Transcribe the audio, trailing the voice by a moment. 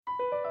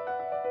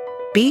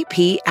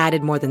BP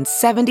added more than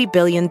 $70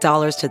 billion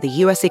to the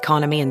U.S.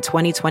 economy in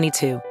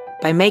 2022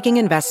 by making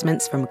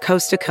investments from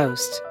coast to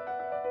coast.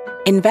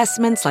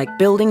 Investments like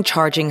building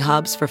charging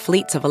hubs for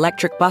fleets of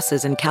electric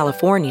buses in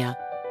California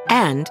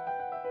and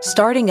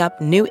starting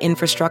up new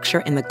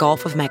infrastructure in the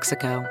Gulf of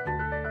Mexico.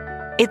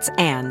 It's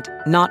and,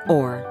 not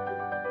or.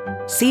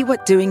 See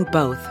what doing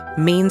both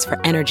means for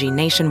energy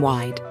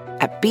nationwide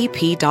at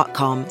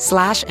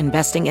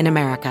bp.com/investing in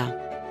America.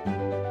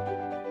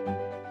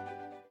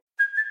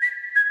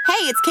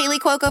 Hey, it's Kaylee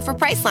Cuoco for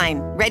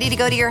Priceline. Ready to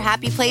go to your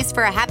happy place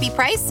for a happy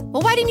price?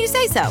 Well, why didn't you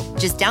say so?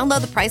 Just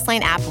download the Priceline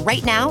app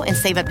right now and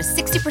save up to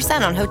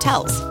 60% on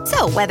hotels.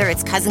 So whether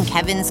it's Cousin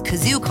Kevin's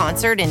Kazoo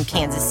Concert in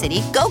Kansas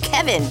City, go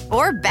Kevin,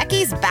 or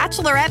Becky's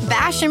Bachelorette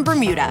Bash in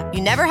Bermuda,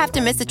 you never have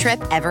to miss a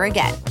trip ever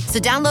again. So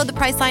download the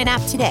Priceline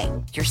app today.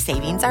 Your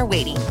savings are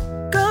waiting.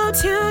 Go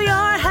to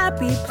your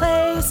happy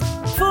place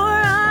for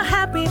a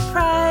happy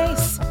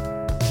price.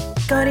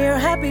 Go to your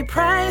happy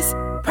price,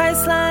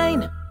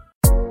 Priceline.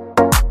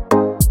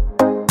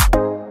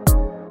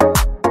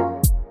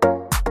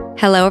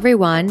 Hello,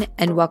 everyone,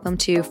 and welcome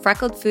to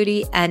Freckled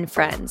Foodie and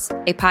Friends,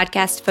 a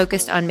podcast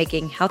focused on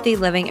making healthy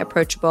living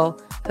approachable,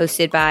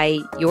 hosted by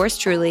yours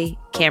truly,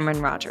 Cameron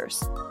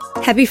Rogers.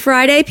 Happy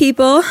Friday,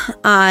 people.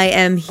 I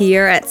am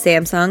here at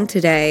Samsung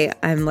today.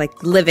 I'm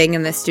living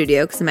in the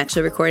studio because I'm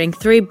actually recording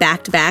 3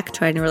 back-to-back,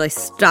 trying to really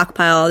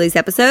stockpile all these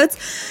episodes.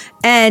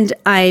 And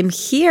I'm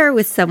here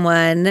with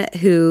someone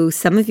who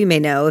some of you may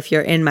know if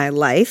you're in my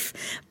life,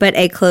 but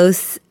a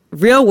close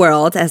real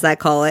world, as I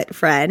call it,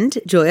 friend,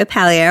 Julia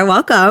Paliare.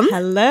 Welcome.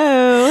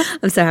 Hello.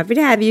 I'm so happy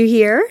to have you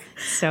here.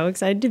 So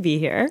excited to be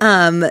here.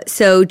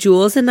 So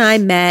Jules and I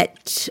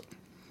met,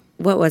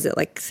 what was it,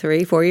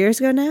 3-4 years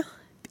ago now?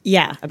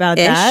 Yeah, about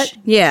Ish. that.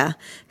 Yeah,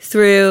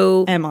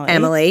 through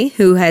Emily,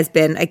 who has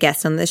been a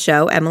guest on the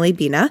show, Emily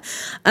Bina,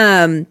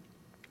 and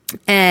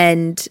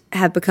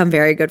have become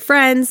very good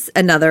friends.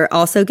 Another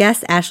also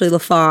guest, Ashley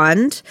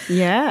LaFond.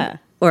 Yeah.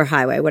 Or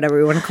Highway, whatever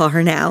we want to call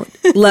her now.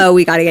 Lo,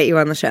 we got to get you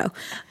on the show.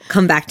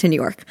 Come back to New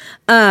York.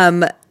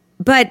 But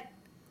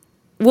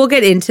we'll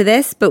get into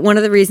this. But one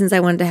of the reasons I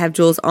wanted to have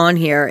Jules on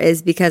here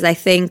is because I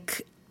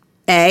think,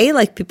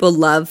 people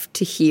love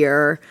to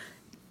hear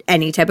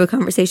any type of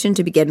conversation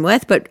to begin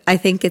with. But I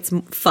think it's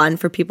fun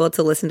for people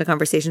to listen to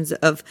conversations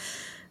of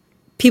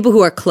people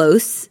who are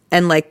close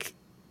and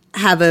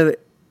have a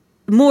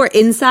more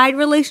inside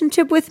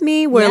relationship with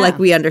me where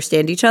we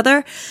understand each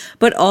other.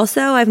 But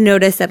also I've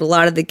noticed that a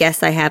lot of the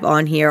guests I have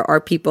on here are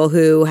people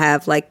who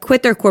have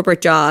quit their corporate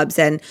jobs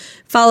and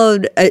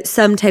followed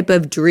some type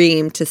of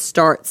dream to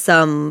start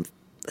some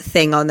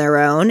thing on their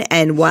own.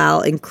 And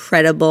while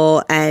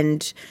incredible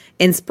and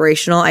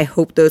inspirational, I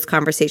hope those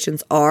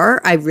conversations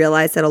are, I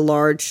realize that a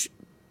large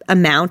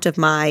amount of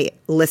my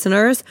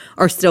listeners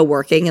are still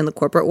working in the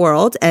corporate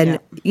world. And,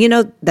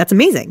 that's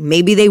amazing.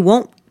 Maybe they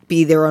won't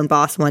be their own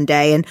boss one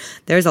day. And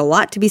there's a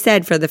lot to be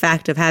said for the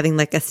fact of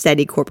having a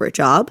steady corporate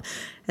job.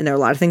 And there are a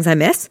lot of things I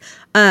miss.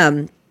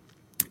 So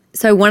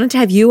I wanted to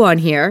have you on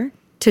here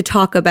to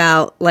talk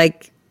about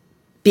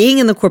being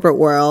in the corporate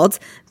world,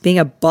 being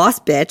a boss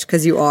bitch,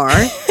 because you are,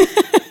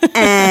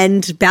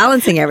 and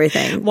balancing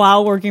everything.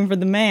 While working for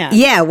the man.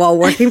 Yeah, while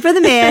working for the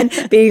man,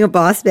 being a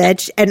boss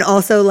bitch, and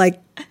also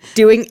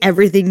doing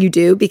everything you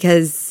do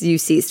because you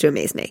cease to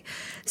amaze me.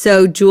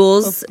 So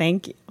Jules. Well,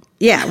 thank you.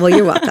 Yeah, well,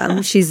 you're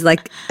welcome. She's a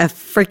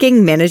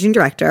freaking managing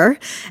director,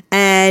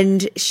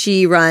 and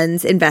she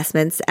runs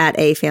investments at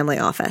a family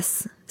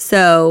office.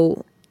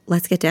 So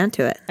let's get down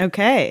to it.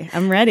 Okay,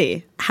 I'm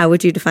ready. How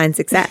would you define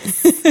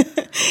success?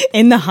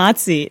 In the hot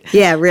seat.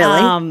 Yeah,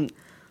 really?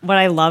 What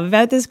I love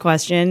about this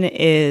question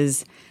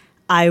is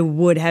I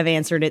would have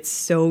answered it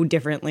so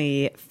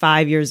differently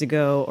 5 years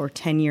ago or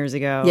 10 years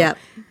ago. Yep.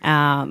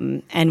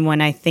 And when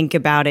I think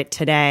about it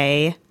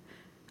today,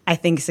 I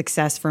think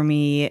success for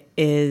me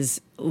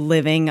is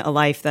living a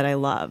life that I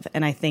love.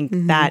 And I think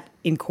that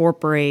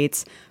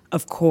incorporates,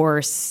 of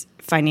course,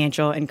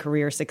 financial and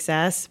career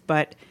success,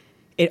 but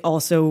it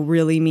also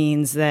really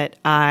means that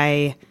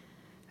I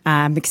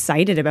am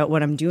excited about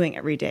what I'm doing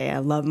every day. I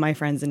love my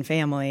friends and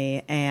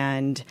family,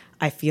 and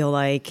I feel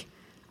like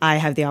I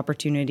have the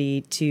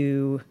opportunity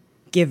to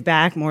give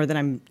back more than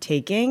I'm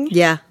taking.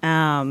 Yeah.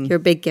 You're a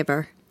big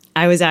giver.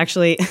 I was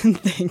actually,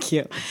 thank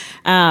you.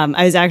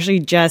 I was actually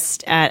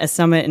just at a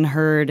summit and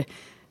heard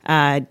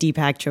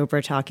Deepak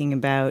Chopra talking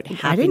about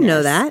happiness. I didn't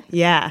know that.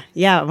 Yeah.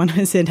 When I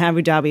was in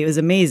Abu Dhabi, it was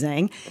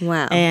amazing.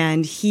 Wow.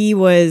 And he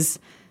was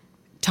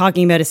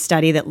talking about a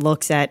study that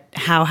looks at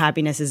how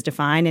happiness is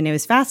defined. And it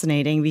was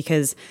fascinating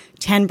because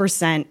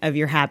 10% of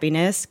your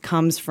happiness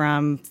comes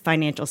from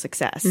financial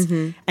success.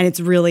 And it's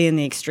really in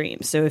the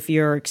extremes. So if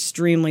you're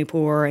extremely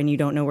poor and you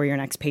don't know where your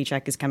next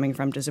paycheck is coming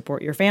from to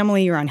support your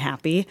family, you're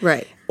unhappy.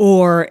 Right.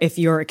 Or if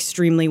you're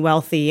extremely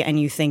wealthy and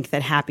you think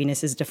that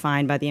happiness is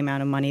defined by the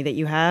amount of money that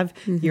you have,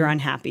 you're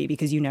unhappy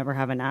because you never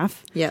have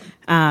enough. Yep.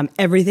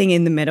 Everything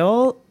in the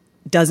middle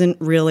doesn't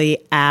really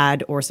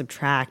add or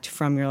subtract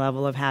from your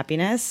level of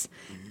happiness.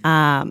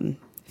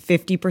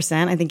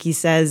 50%, I think he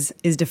says,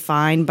 is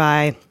defined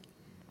by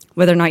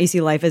whether or not you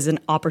see life as an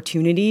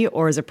opportunity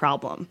or as a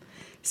problem.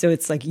 So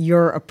it's like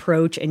your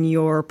approach and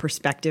your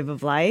perspective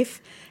of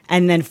life.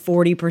 And then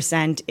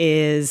 40%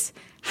 is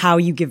how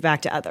you give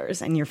back to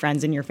others and your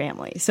friends and your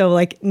family. So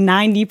like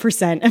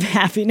 90% of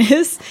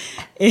happiness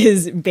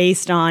is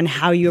based on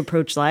how you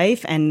approach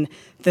life and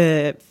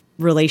the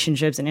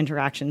relationships and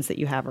interactions that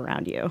you have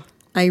around you.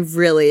 I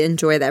really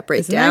enjoy that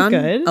breakdown.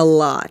 Isn't that good? A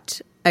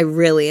lot. I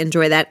really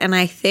enjoy that. And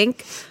I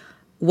think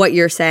what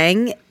you're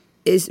saying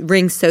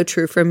rings so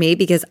true for me,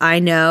 because I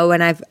know,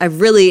 and I've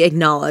really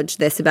acknowledged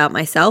this about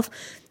myself,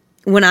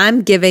 when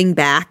I'm giving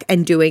back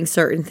and doing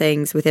certain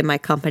things within my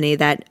company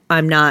that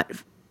I'm not,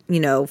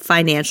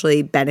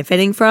 financially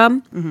benefiting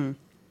from,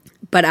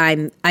 but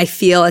I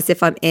feel as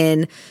if I'm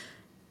in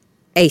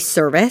a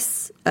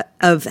service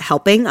of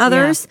helping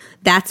others,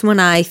 that's when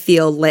I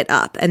feel lit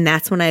up, and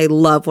that's when I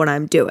love what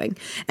I'm doing.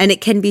 And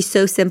it can be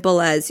so simple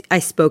as I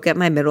spoke at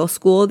my middle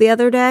school the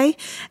other day,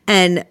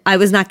 and I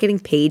was not getting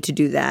paid to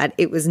do that.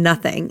 It was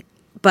nothing.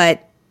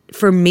 But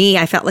for me,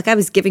 I felt like I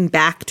was giving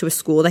back to a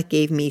school that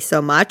gave me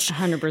so much.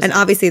 100%. And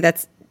obviously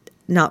that's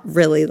not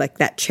really like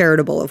that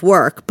charitable of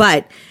work,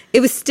 but it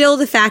was still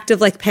the fact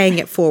of like paying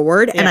it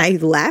forward. And I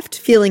left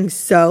feeling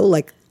so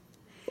like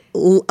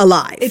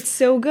alive. It's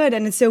so good,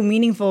 and it's so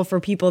meaningful for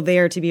people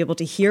there to be able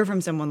to hear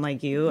from someone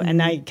like you.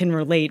 And I can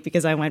relate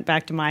because I went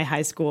back to my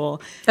high school.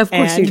 Of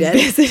course you did.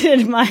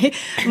 Visited my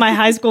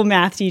high school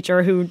math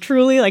teacher, who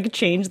truly like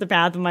changed the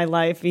path of my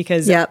life,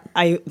 because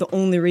the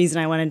only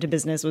reason I went into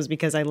business was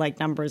because I liked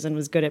numbers and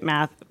was good at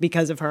math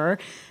because of her.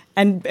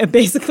 And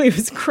basically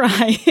was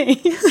crying.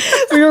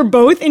 We were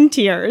both in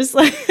tears.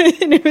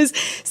 And it was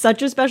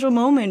such a special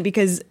moment,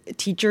 because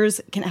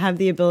teachers can have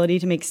the ability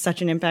to make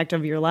such an impact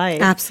of your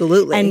life.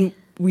 Absolutely. And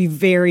we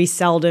very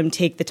seldom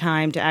take the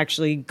time to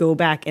actually go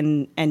back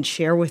and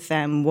share with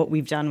them what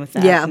we've done with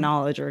that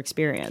knowledge or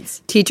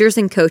experience. Teachers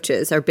and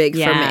coaches are big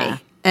for me.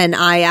 And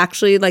I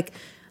actually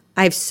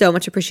I have so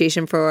much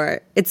appreciation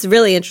for, it's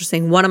really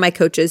interesting. One of my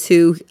coaches,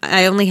 who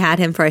I only had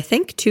him for I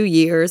think 2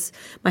 years,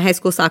 my high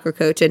school soccer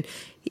coach, and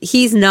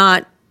he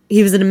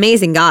was an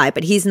amazing guy,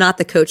 but he's not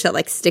the coach that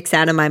like sticks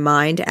out in my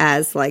mind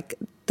as like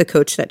the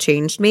coach that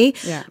changed me.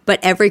 Yeah. But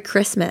every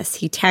Christmas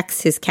he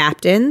texts his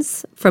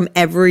captains from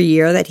every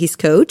year that he's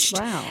coached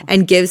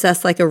and gives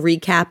us like a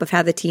recap of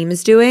how the team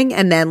is doing,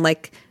 and then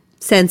like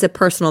sends a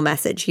personal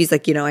message. He's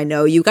like, I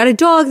know you got a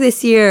dog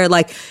this year.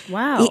 Like,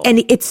 wow.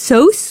 And it's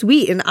so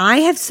sweet. And I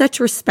have such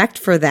respect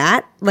for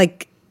that.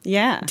 Like,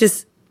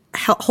 just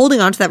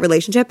holding on to that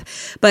relationship.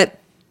 But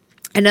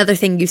another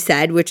thing you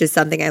said, which is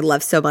something I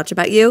love so much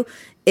about you,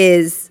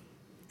 is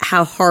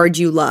how hard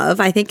you love.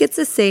 I think it's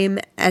the same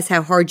as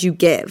how hard you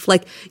give.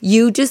 Like,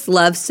 you just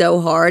love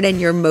so hard, and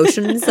your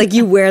emotions, like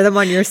you wear them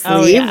on your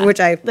sleeve, which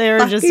I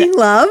fucking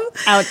love.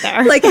 Out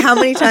there. Like, how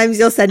many times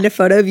you'll send a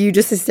photo of you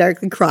just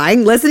hysterically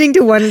crying, listening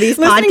to one of these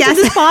podcasts. To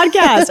this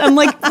podcast. I'm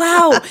like,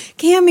 wow,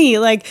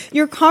 Cammie, like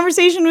your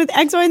conversation with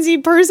X, Y, and Z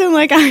person,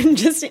 like I'm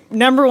just,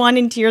 number one,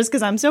 in tears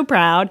because I'm so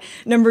proud.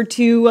 Number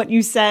two, what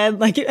you said,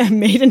 like it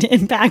made an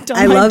impact on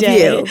my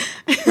day. I love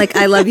you. Like,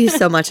 I love you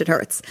so much, it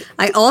hurts.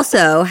 I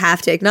also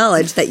have to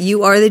acknowledge that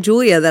you are the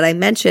Julia that I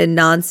mentioned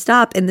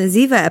nonstop in the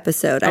Ziva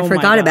episode. I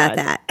forgot about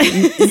that.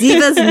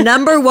 Ziva's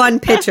number one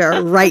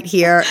picture right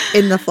here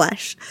in the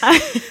flesh.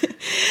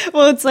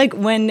 Well, it's like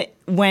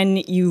when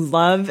you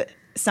love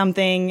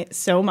something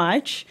so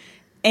much,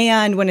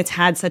 and when it's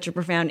had such a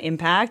profound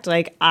impact,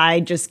 like I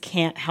just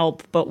can't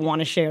help but want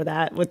to share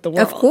that with the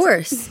world. Of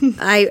course.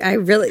 I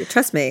really,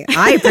 trust me,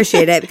 I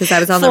appreciate it because I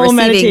was on the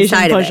receiving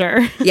side pusher.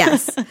 of it.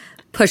 Yes.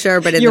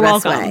 Pusher, but in you're the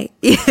best welcome. way.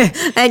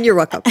 Yeah, and you're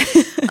welcome.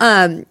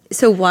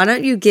 So why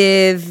don't you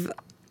give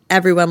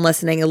everyone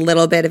listening a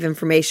little bit of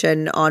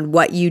information on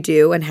what you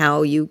do and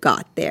how you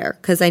got there?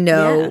 Because I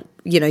know,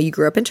 you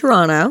grew up in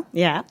Toronto.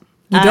 Yeah.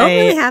 You don't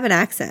really have an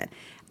accent.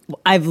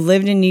 I've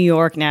lived in New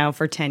York now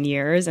for 10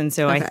 years, and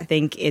so I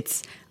think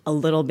it's a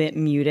little bit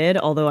muted,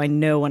 although I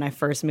know when I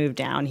first moved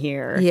down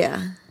here,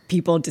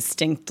 people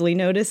distinctly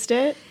noticed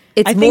it.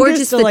 It's more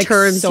just the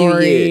terms you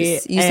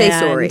use. You say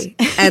sorry.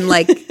 And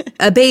like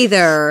a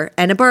bather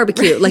and a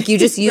barbecue. Like you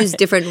just use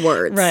different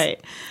words.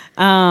 Right.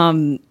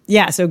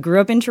 So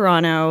grew up in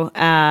Toronto.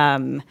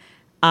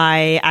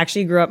 I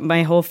actually grew up,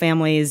 my whole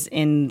family's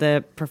in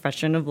the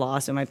profession of law.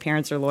 So my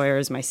parents are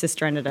lawyers. My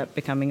sister ended up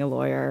becoming a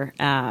lawyer.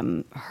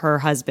 Her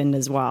husband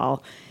as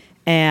well.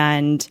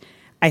 And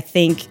I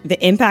think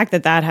the impact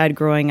that had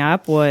growing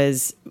up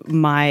was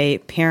my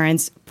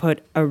parents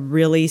put a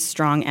really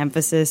strong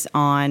emphasis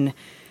on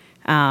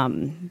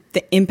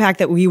the impact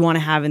that we want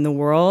to have in the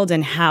world,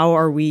 and how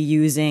are we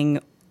using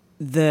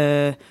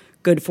the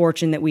good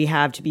fortune that we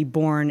have to be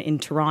born in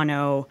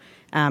Toronto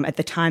at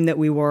the time that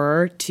we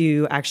were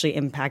to actually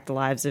impact the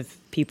lives of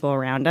people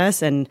around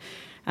us. And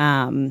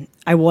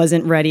I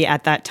wasn't ready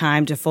at that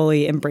time to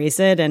fully embrace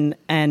it, and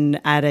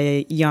at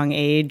a young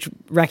age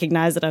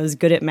recognize that I was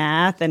good at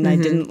math and I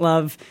didn't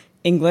love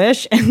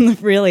English.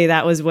 And really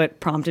that was what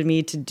prompted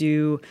me to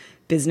do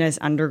business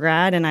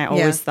undergrad. And I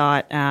always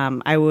thought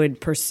I would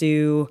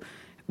pursue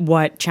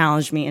what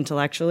challenged me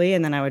intellectually,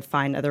 and then I would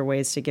find other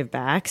ways to give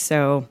back.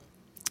 So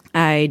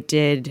I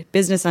did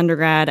business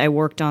undergrad. I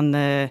worked on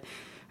the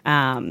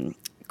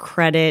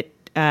credit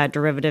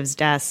derivatives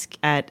desk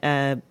at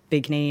a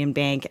big Canadian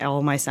bank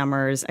all my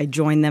summers. I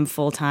joined them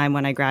full time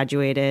when I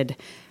graduated,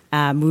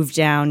 moved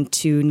down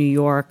to New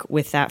York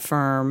with that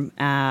firm,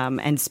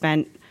 and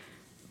spent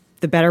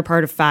the better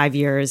part of 5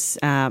 years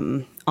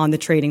on the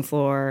trading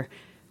floor,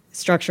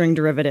 structuring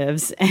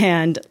derivatives,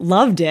 and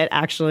loved it.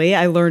 Actually,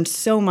 I learned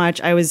so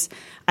much.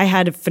 I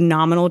had a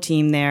phenomenal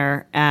team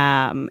there,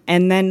 and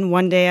then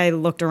one day I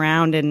looked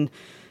around and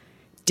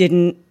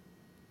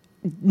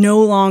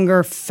no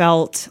longer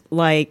felt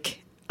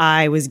like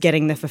I was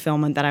getting the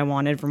fulfillment that I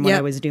wanted from what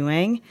I was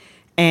doing,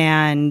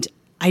 and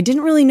I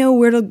didn't really know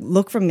where to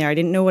look from there. I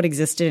didn't know what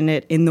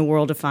existed in the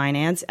world of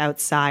finance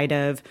outside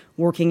of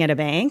working at a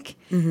bank.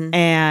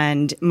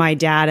 And my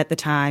dad at the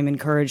time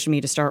encouraged me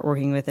to start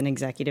working with an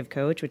executive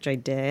coach, which I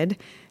did.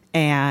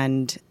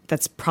 And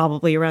that's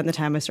probably around the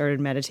time I started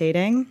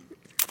meditating,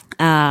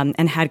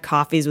 and had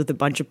coffees with a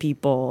bunch of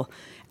people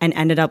and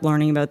ended up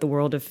learning about the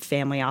world of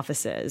family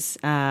offices.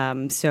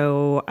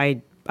 So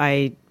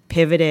I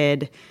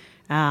pivoted,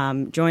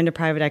 joined a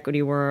private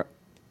equity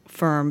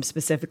firm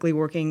specifically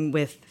working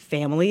with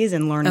families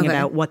and learning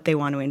about what they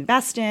want to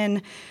invest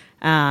in.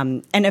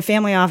 And a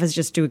family office,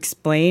 just to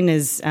explain,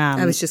 is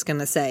I was just going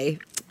to say,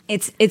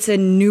 it's a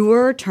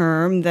newer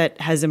term that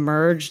has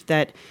emerged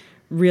that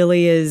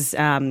really is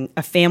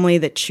a family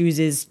that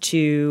chooses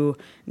to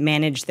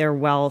manage their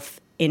wealth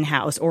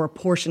in-house or a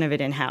portion of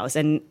it in-house.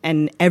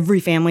 And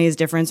every family is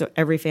different, so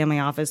every family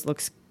office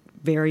looks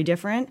very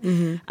different.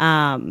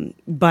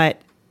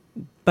 But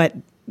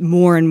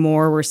more and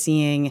more we're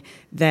seeing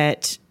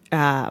that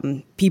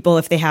people,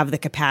 if they have the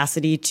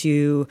capacity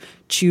to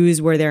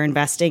choose where they're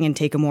investing and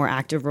take a more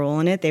active role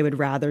in it, they would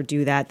rather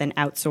do that than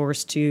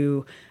outsource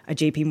to a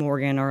JP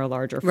Morgan or a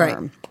larger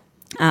firm.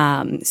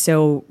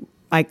 So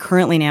I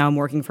currently now am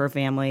working for a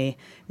family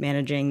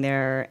managing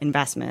their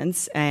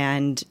investments,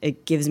 and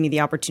it gives me the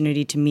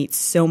opportunity to meet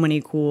so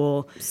many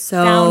cool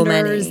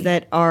founders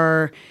that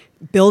are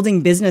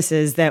building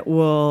businesses that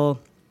will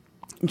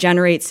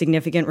generate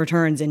significant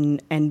returns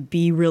and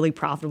be really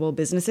profitable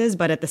businesses,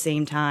 but at the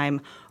same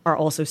time are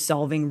also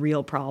solving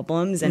real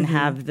problems and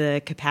have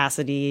the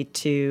capacity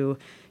to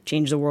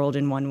change the world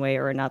in one way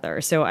or another.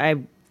 So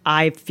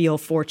I feel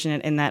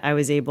fortunate in that I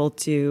was able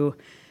to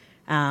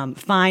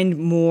find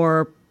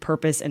more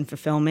purpose and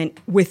fulfillment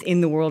within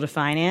the world of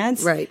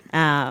finance. Right.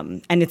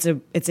 And it's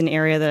an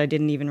area that I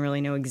didn't even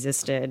really know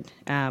existed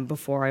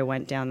before I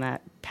went down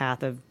that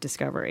path of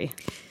discovery.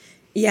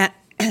 Yeah.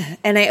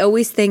 And I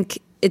always think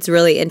it's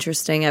really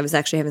interesting. I was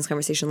actually having this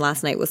conversation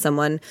last night with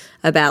someone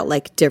about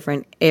like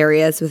different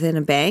areas within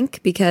a bank,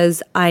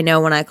 because I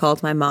know when I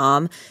called my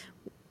mom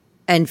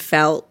and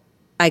felt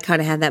I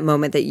kind of had that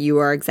moment that you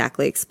are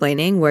exactly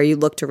explaining, where you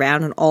looked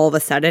around and all of a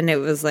sudden it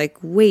was like,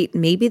 wait,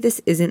 maybe this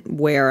isn't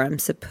where I'm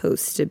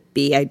supposed to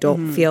be. I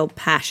don't feel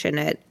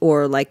passionate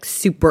or like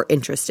super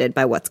interested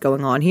by what's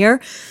going on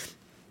here.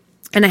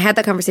 And I had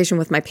that conversation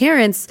with my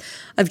parents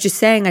of just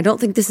saying, I don't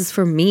think this is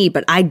for me,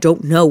 but I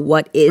don't know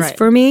what is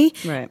for me.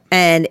 Right.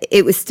 And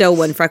it was still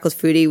when Freckles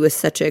Foodie was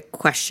such a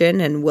question,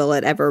 and will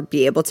it ever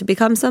be able to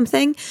become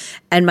something?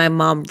 And my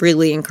mom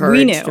really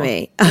encouraged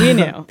me. We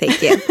knew.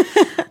 Thank you.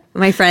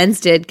 My friends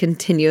did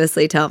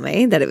continuously tell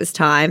me that it was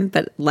time,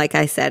 but like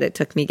I said, it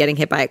took me getting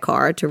hit by a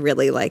car to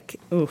really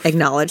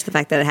acknowledge the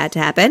fact that it had to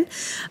happen.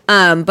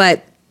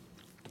 But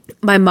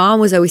my mom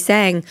was always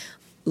saying,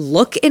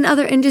 look in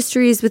other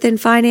industries within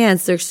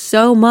finance. There's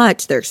so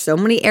much. There's so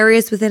many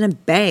areas within a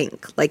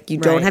bank. Like you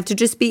don't have to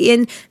just be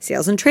in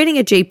sales and trading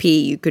at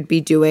JP. You could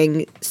be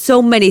doing so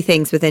many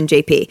things within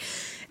JP.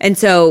 And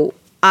so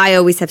I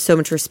always have so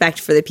much respect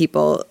for the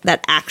people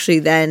that actually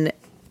then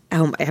 –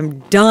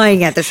 I'm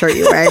dying at the shirt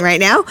you're wearing right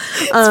now.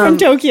 It's from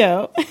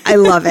Tokyo. I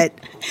love it.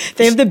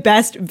 They have the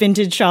best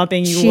vintage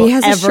shopping you will ever imagine.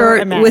 She has a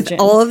shirt with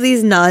all of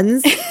these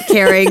nuns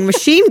carrying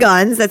machine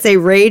guns that say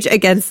 "Rage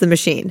Against the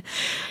Machine."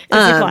 It's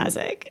a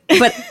classic.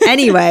 But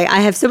anyway,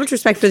 I have so much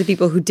respect for the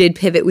people who did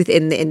pivot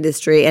within the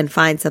industry and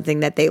find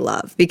something that they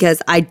love,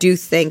 because I do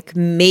think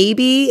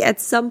maybe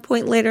at some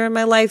point later in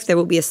my life there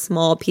will be a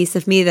small piece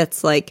of me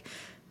that's like,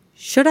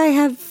 should I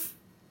have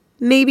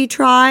maybe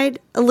tried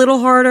a little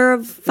harder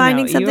of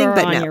finding something? You are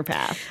but on your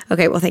path.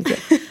 Okay, well, thank you.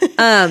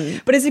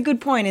 But it's a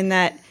good point in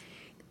that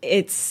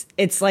it's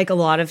like a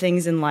lot of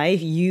things in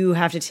life. You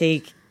have to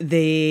take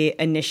the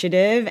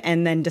initiative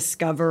and then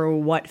discover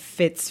what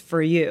fits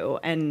for you.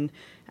 And,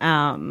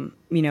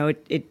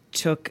 it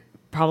took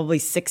probably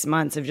 6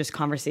 months of just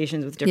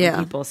conversations with different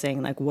people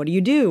saying, like, what do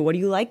you do? What do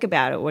you like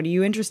about it? What are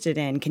you interested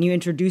in? Can you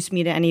introduce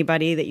me to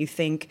anybody that you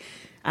think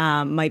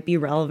might be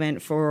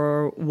relevant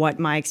for what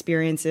my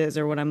experience is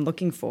or what I'm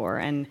looking for?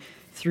 And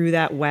through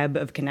that web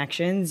of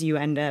connections, you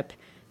end up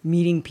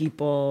meeting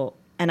people.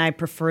 And I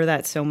prefer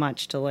that so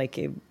much to like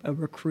a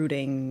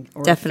recruiting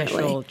or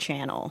official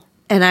channel.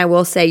 And I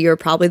will say you're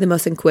probably the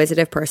most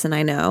inquisitive person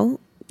I know,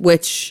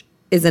 which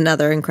is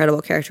another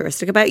incredible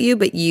characteristic about you,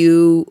 but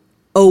you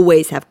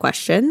always have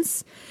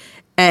questions.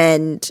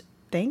 And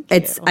Thank you.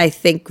 it's, I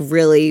think,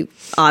 really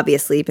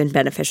obviously been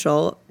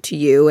beneficial to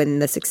you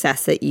and the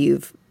success that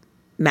you've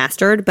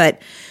mastered.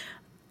 But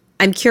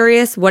I'm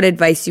curious what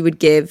advice you would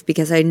give,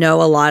 because I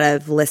know a lot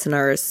of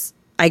listeners,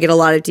 I get a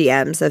lot of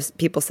DMs of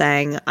people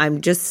saying,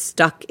 I'm just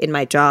stuck in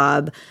my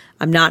job.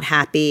 I'm not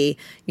happy.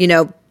 You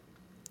know,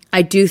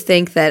 I do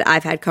think that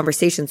I've had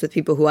conversations with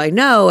people who I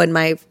know, and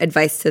my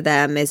advice to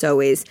them is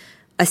always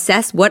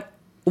assess what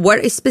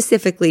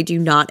specifically do you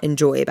not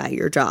enjoy about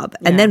your job,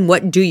 and then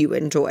what do you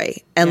enjoy,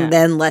 and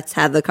then let's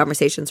have the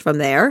conversations from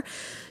there.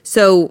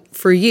 So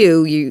for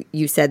you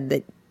said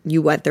that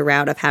you went the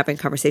route of having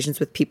conversations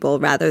with people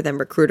rather than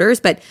recruiters,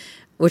 but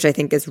which I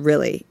think is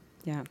really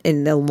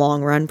in the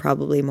long run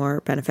probably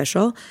more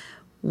beneficial.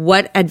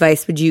 What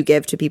advice would you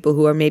give to people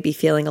who are maybe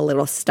feeling a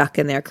little stuck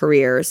in their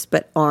careers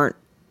but aren't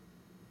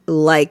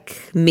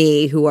like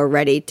me, who are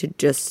ready to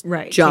just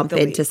jump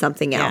into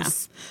something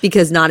else?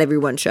 Because not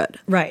everyone should.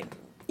 Right.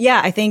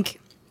 Yeah, I think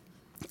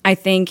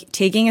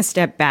taking a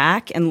step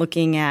back and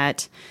looking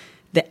at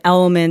the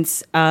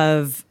elements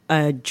of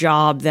a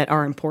job that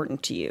are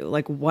important to you.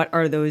 Like, what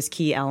are those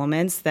key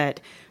elements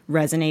that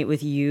resonate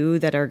with you,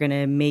 that are going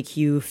to make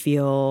you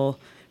feel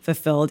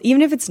fulfilled?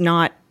 Even if it's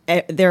not,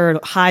 there are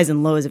highs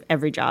and lows of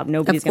every job.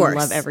 Nobody's going to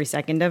love every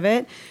second of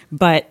it.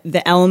 But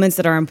the elements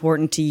that are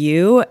important to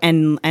you,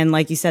 and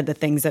like you said, the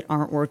things that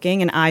aren't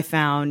working. And I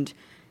found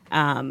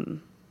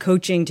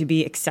coaching to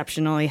be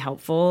exceptionally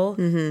helpful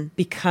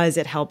because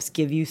it helps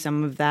give you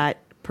some of that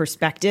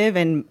perspective,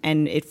 and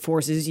it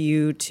forces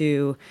you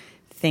to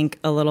think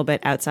a little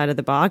bit outside of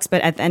the box.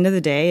 But at the end of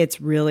the day,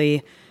 it's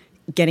really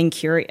getting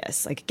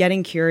curious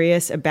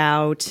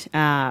about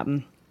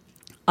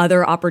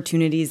other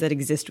opportunities that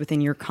exist within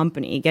your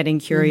company, getting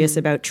curious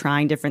about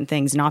trying different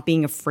things, not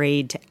being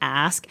afraid to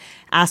ask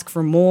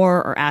for more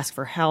or ask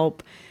for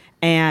help,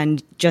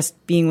 and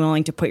just being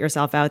willing to put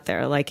yourself out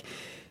there. Like,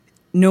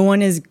 no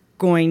one is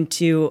going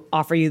to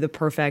offer you the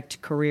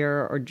perfect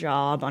career or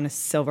job on a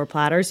silver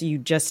platter. So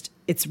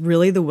it's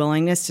really the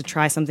willingness to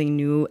try something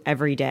new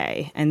every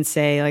day and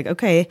say, like,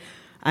 okay,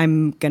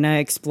 I'm going to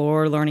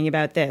explore learning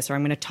about this, or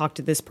I'm going to talk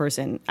to this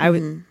person.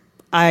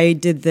 I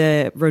did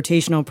the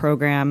rotational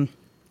program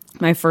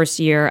my first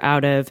year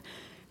out of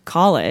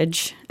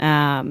college.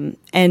 And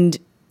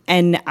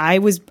I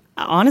was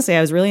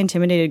really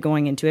intimidated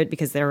going into it,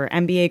 because there were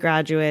MBA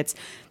graduates.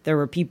 There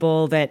were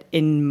people that,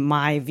 in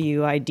my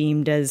view, I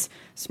deemed as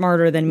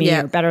smarter than me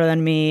or better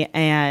than me.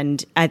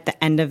 And at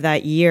the end of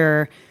that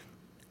year,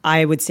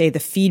 I would say the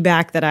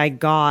feedback that I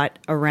got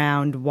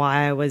around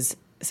why I was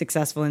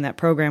successful in that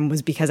program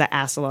was because I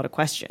asked a lot of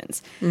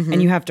questions.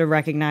 And you have to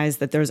recognize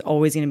that there's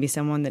always going to be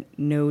someone that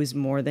knows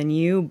more than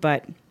you,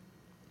 but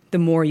the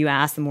more you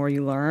ask, the more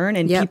you learn.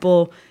 And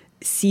people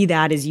see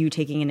that as you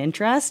taking an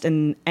interest,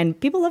 and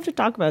people love to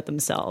talk about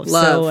themselves.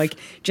 So, like,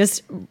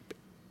 just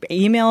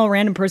email a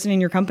random person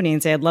in your company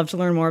and say, I'd love to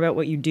learn more about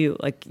what you do.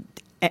 Like,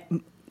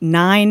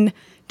 9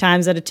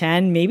 times out of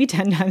 10, maybe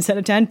 10 times out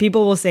of 10,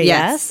 people will say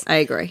yes. I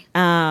agree.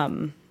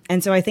 And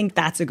so I think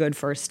that's a good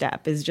first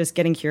step, is just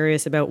getting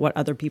curious about what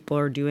other people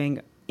are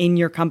doing in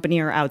your company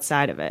or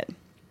outside of it.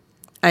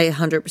 I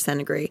 100%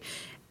 agree.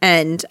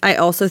 And I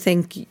also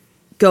think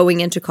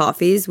going into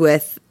coffees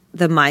with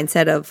the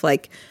mindset of,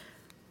 like,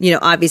 you know,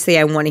 obviously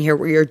I want to hear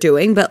what you're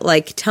doing, but,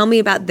 like, tell me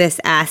about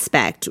this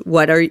aspect.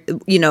 What are,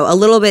 you know, a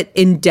little bit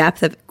in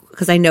depth of,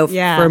 because I know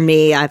for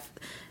me, I've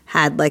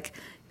had, like,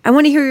 I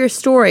want to hear your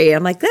story.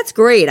 I'm like, that's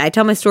great. I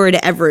tell my story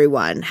to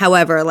everyone.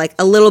 However, like,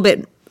 a little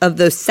bit of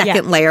those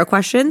second layer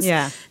questions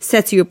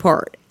sets you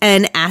apart.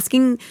 And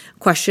asking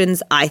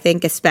questions, I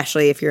think,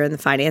 especially if you're in the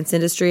finance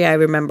industry, I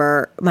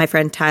remember my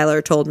friend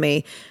Tyler told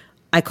me,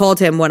 I called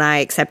him when I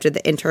accepted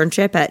the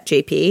internship at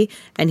JP,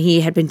 and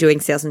he had been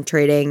doing sales and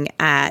trading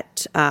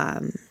at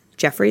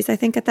Jefferies, I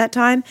think, at that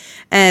time.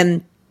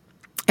 And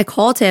I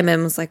called him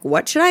and was like,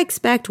 what should I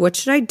expect? What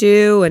should I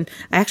do? And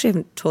I actually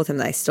haven't told him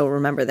that I still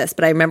remember this,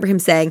 but I remember him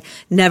saying,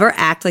 never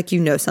act like you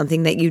know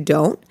something that you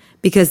don't,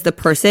 because the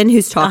person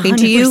who's talking 100%.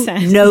 To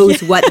you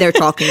knows what they're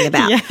talking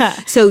about.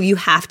 So you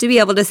have to be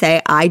able to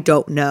say, I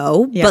don't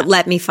know, but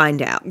let me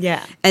find out.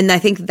 And I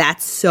think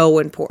that's so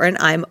important.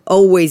 I'm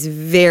always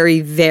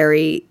very,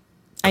 very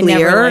clear. I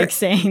never like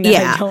saying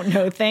that I don't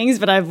know things,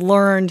 but I've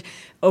learned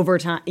over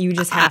time, you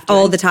just have to.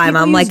 All the time.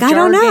 I'm like, I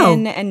don't know.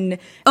 And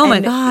oh my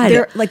God.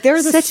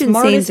 They're the such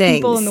smartest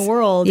people in the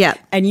world. Yeah.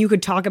 And you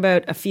could talk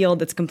about a field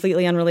that's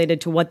completely unrelated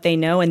to what they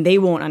know, and they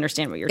won't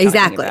understand what you're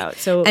talking about.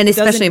 So, and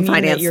especially in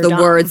finance, the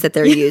words that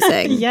they're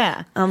using.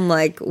 I'm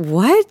like,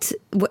 what?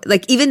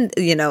 Like, even,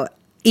 you know,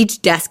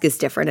 each desk is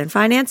different in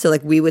finance. So,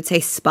 like, we would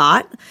say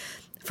spot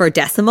for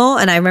decimal,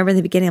 and I remember in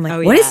the beginning, I'm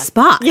like, what is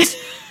spot?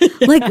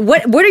 Like,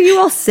 what are you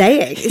all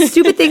saying?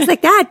 Stupid things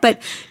like that.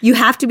 But you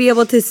have to be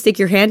able to stick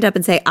your hand up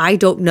and say, I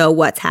don't know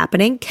what's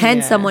happening.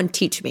 Can someone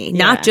teach me?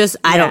 Not just,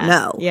 I don't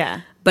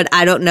know. But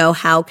I don't know.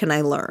 How can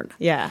I learn?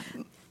 My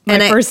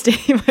first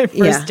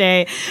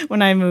day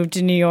when I moved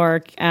to New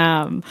York,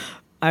 I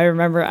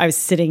remember I was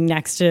sitting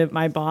next to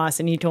my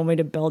boss, and he told me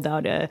to build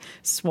out a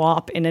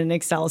swap in an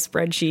Excel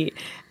spreadsheet.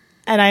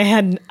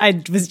 and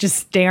I was just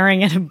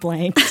staring at a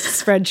blank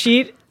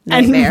spreadsheet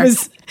Nightmare. and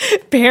was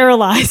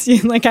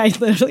paralyzed. Like I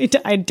literally,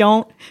 I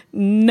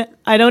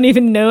don't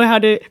even know how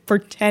to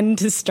pretend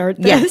to start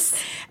this.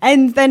 Yes.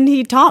 And then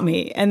he taught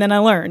me, and then I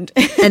learned.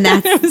 And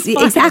that's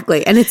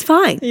exactly. And it's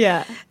fine.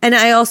 Yeah. And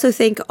I also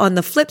think on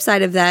the flip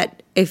side of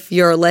that, if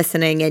you're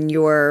listening and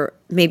you're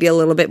maybe a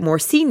little bit more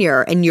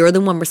senior and you're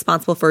the one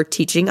responsible for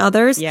teaching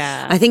others,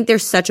 Yeah. I think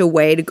there's such a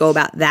way to go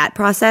about that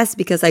process,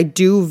 because I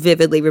do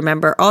vividly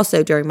remember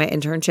also during my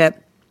internship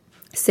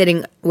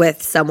sitting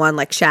with someone,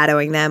 like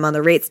shadowing them on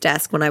the rates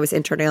desk when I was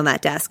interning on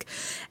that desk.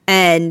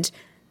 And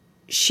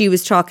she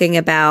was talking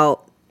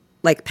about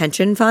like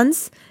pension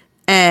funds,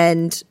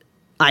 and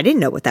I didn't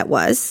know what that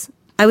was.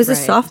 I was a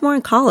Right. sophomore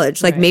in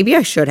college. Like maybe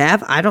I should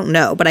have. I don't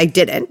know, but I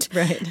didn't.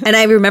 Right. And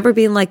I remember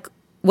being like,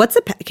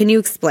 can you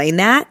explain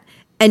that?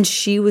 And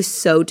she was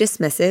so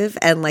dismissive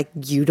and like,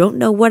 you don't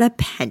know what a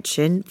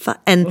pension fund,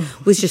 and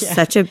was just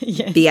such a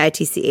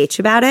bitch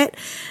about it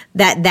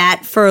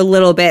that for a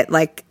little bit,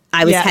 like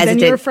I was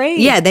hesitant. Then you're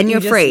afraid. Yeah, then you're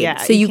afraid. Yeah,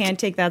 So you can't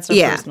take that stuff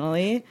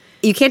personally.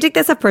 You can't take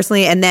that stuff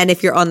personally. And then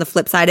if you're on the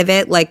flip side of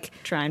it, like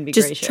Try and be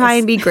just gracious. try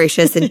and be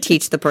gracious and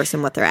teach the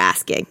person what they're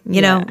asking.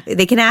 You know,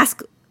 they can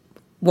ask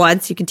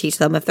once, you can teach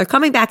them. If they're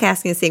coming back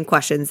asking the same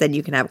questions, then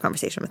you can have a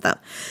conversation with them.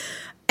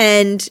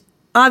 And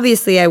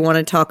obviously, I want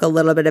to talk a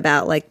little bit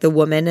about like the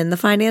woman in the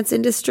finance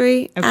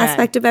industry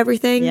aspect of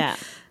everything. Yeah.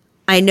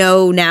 I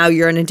know now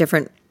you're in a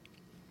different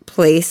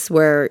place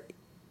where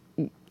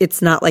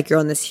it's not like you're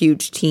on this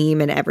huge team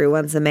and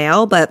everyone's a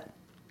male, but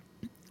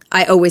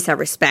I always have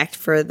respect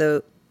for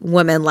the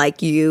women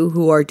like you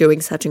who are doing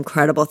such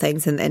incredible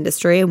things in the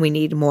industry, and we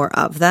need more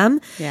of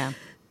them. Yeah.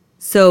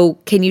 So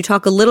can you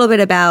talk a little bit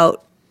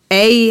about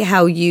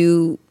how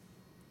you,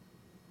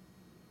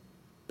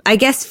 I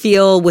guess,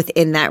 feel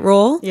within that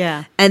role?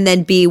 Yeah. And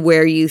then B,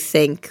 where you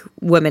think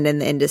women in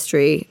the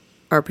industry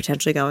are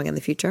potentially going in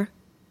the future?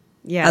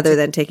 Yeah. Other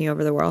than taking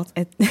over the world?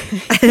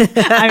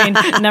 I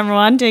mean, number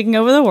one, taking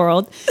over the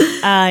world.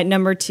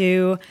 Number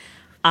two,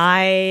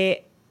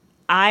 I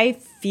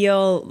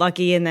feel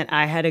lucky in that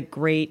I had a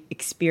great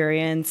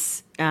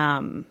experience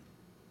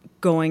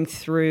going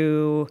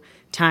through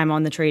time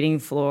on the trading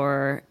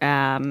floor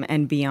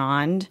and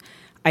beyond.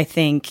 I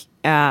think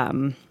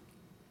in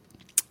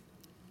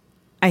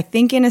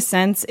a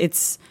sense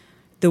it's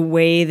the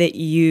way that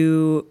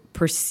you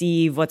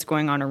perceive what's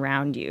going on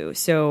around you.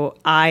 So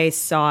I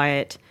saw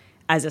it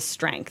as a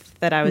strength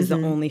that I was the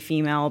only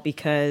female,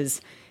 because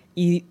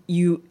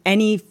you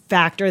any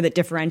factor that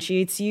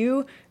differentiates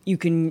you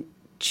can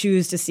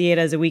choose to see it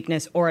as a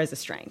weakness or as a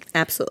strength.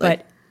 Absolutely.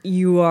 But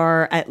you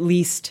are at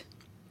least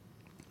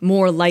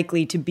more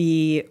likely to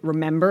be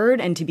remembered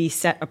and to be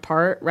set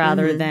apart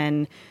rather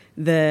than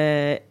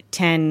the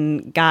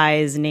 10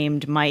 guys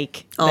named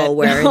Mike all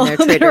wearing their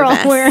trader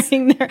vests.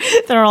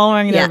 They're all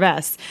wearing their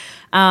vests.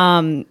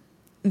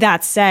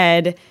 That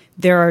said,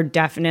 there are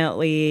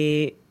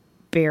definitely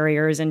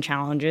barriers and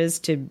challenges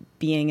to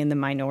being in the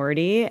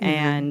minority.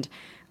 And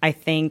I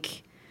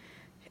think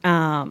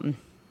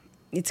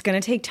it's going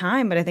to take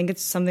time, but I think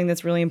it's something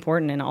that's really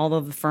important. And all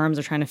of the firms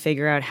are trying to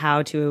figure out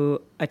how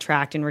to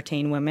attract and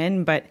retain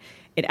women, but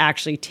it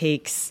actually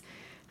takes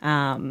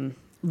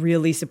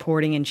really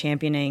supporting and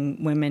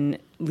championing women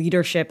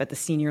leadership at the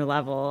senior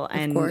level.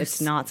 And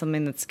it's not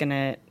something that's going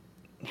to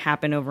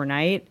happen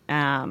overnight.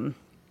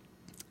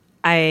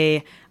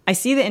 I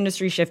see the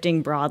industry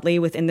shifting broadly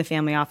within the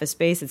family office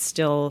space. It's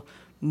still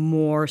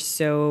more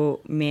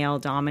so male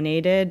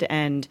dominated.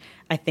 And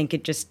I think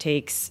it just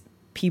takes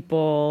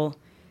people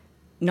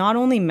not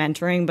only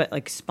mentoring, but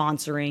like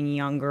sponsoring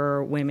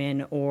younger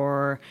women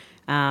or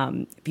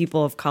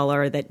people of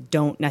color that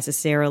don't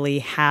necessarily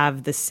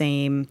have the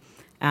same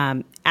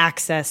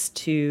access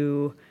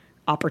to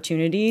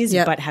opportunities,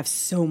 but have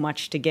so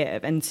much to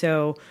give. And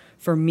so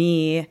for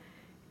me,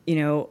 you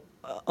know,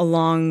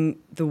 along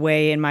the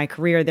way in my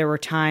career, there were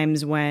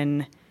times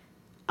when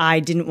I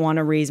didn't want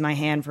to raise my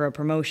hand for a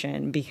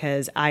promotion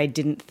because I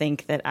didn't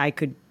think that I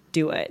could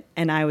do it.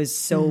 And I was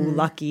so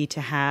lucky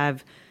to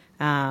have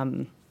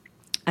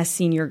a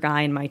senior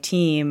guy in my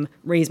team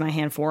raise my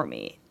hand for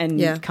me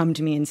and come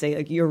to me and say,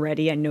 like, you're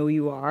ready. I know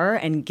you are,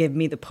 and give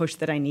me the push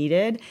that I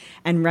needed,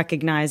 and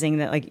recognizing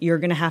that like you're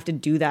going to have to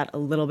do that a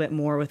little bit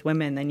more with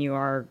women than you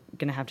are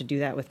going to have to do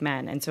that with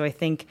men. And so I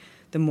think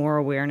the more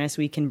awareness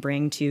we can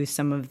bring to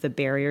some of the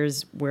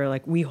barriers where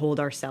like we hold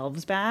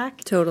ourselves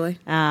back, Totally.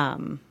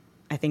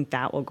 I think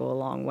that will go a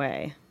long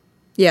way.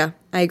 Yeah,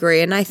 I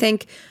agree. And I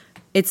think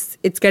it's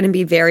going to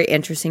be very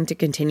interesting to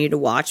continue to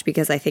watch,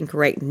 because I think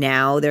right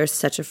now there's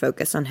such a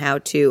focus on how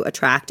to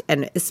attract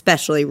and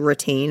especially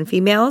retain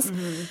females.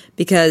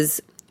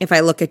 Because if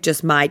I look at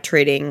just my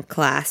trading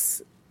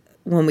class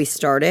when we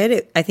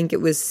started, I think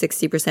it was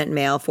 60%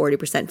 male,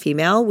 40%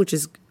 female, which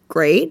is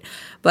great.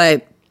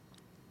 But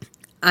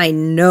I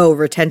know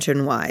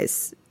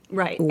retention-wise,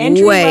 right,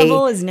 entry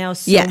level is now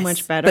so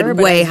much better,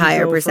 but way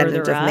higher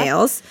percentage of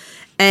males.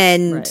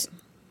 And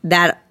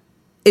that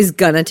is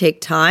going to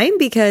take time,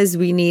 because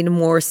we need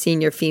more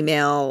senior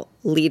female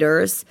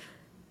leaders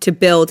to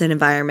build an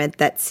environment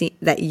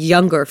that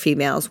younger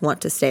females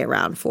want to stay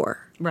around for.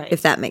 Right.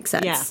 If that makes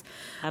sense. Yeah,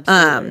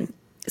 absolutely.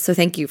 So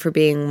thank you for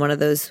being one of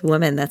those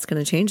women that's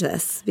going to change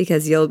this,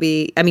 because you'll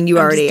be, I mean, you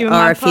I'm already just doing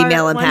my are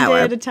female in part one power,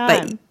 day at a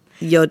time. but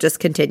you'll just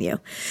continue.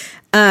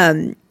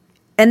 And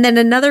then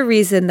another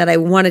reason that I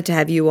wanted to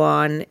have you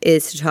on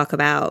is to talk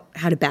about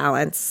how to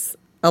balance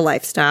a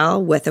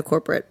lifestyle with a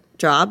corporate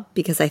job,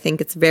 because I think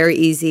it's very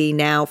easy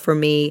now for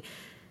me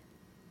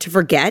to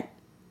forget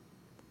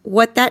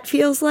what that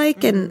feels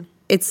like. And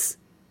it's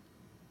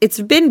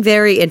been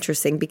very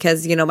interesting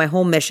because, you know, my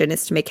whole mission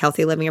is to make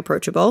healthy living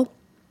approachable.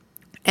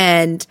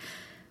 And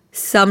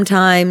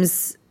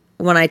sometimes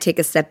when I take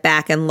a step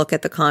back and look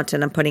at the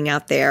content I'm putting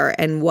out there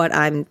and what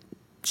I'm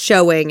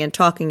showing and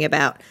talking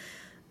about,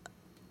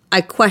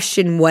 I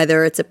question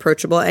whether it's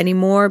approachable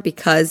anymore,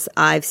 because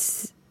I've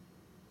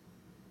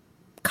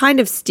kind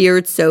of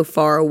steered so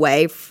far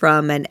away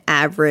from an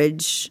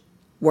average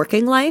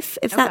working life,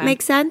 if that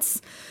makes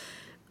sense.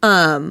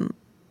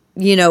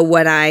 You know,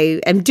 when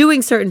I am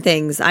doing certain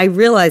things, I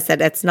realize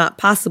that it's not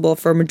possible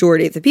for a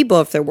majority of the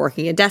people, if they're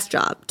working a desk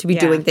job, to be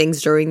doing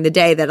things during the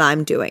day that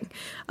I'm doing,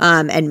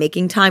 and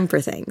making time for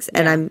things.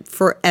 And I'm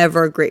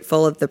forever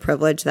grateful of the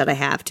privilege that I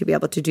have to be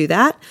able to do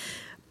that.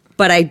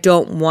 But I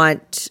don't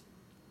want...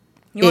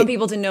 You want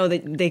people to know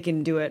that they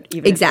can do it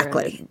even if they're in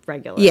a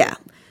regular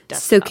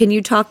desk So job. can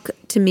you talk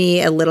to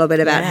me a little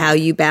bit about how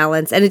you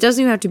balance, and it doesn't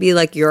even have to be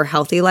like your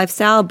healthy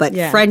lifestyle, but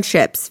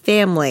friendships,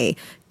 family,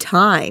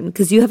 time,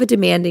 because you have a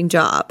demanding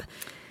job.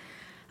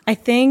 I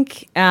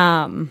think,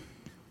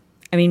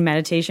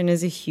 meditation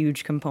is a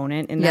huge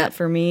component in that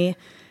for me.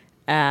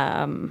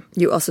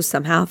 You also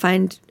somehow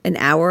find an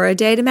hour a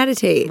day to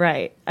meditate.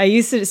 Right. I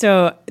used to,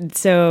 so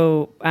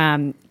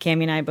Cammie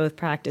and I both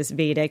practice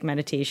Vedic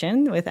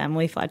meditation with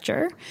Emily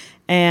Fletcher.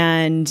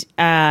 And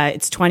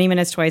it's 20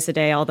 minutes twice a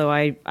day, although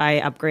I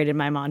upgraded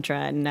my mantra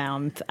and now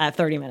I'm at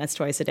 30 minutes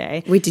twice a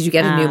day. Wait, did you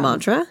get a new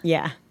mantra?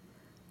 Yeah.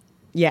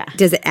 Yeah.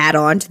 Does it add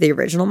on to the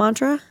original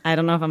mantra? I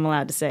don't know if I'm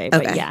allowed to say,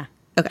 but yeah.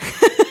 Okay.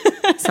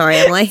 Sorry,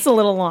 Emily. It's a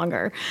little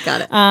longer.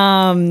 Got it.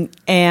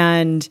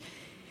 And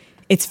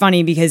it's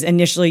funny because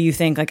initially you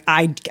think like,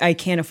 I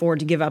can't afford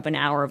to give up an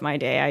hour of my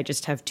day. I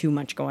just have too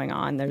much going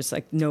on. There's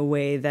like no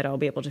way that I'll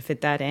be able to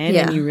fit that in.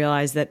 Yeah. And you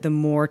realize that the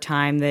more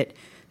time that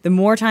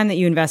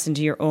you invest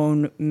into your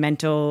own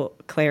mental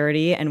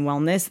clarity and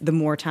wellness, the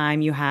more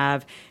time you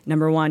have,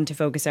 number one, to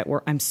focus at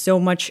work. I'm so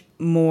much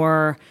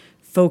more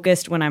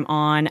focused when I'm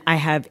on. I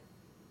have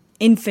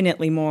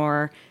infinitely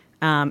more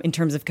in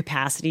terms of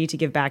capacity to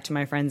give back to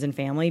my friends and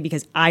family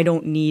because I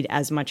don't need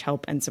as much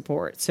help and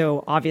support.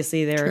 So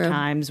obviously there are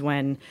times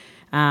when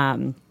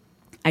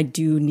I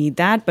do need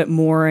that, but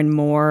more and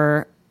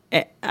more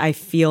I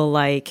feel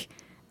like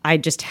I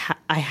just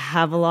I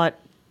have a lot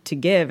to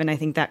give, and I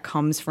think that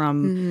comes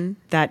from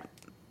that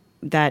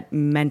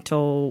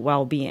mental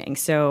well-being.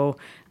 So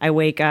I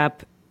wake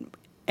up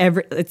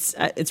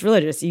it's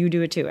religious. You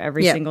do it too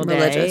every single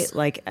day,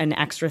 like an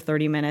extra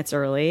 30 minutes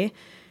early.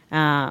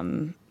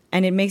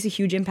 And it makes a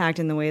huge impact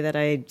in the way that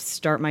I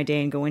start my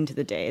day and go into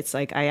the day. It's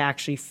like I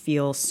actually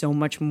feel so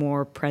much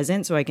more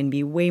present, so I can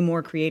be way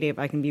more creative.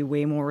 I can be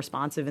way more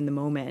responsive in the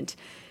moment.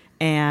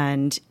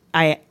 And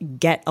I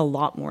get a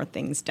lot more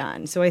things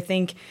done. So I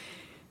think,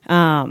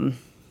 I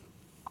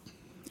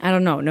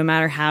don't know, no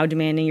matter how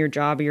demanding your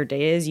job or your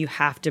day is, you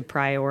have to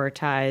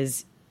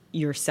prioritize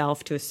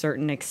yourself to a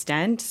certain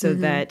extent so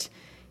that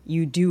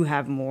you do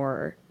have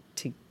more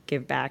to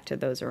give back to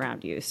those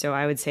around you. So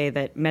I would say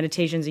that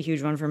meditation is a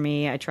huge one for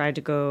me. I try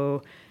to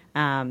go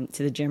to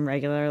the gym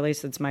regularly,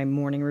 so it's my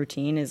morning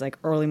routine is like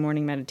early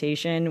morning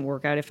meditation,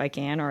 workout if I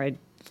can, or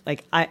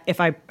if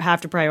I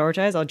have to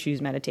prioritize, I'll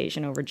choose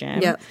meditation over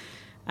gym. Yep.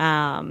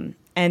 And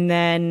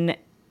then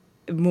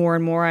more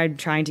and more I'm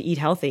trying to eat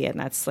healthy, and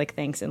that's like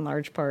thanks in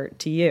large part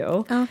to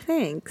you. Oh,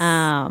 thanks.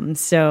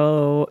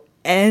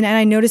 And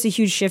I notice a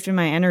huge shift in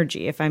my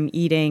energy. If I'm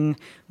eating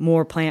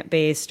more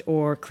plant-based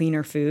or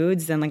cleaner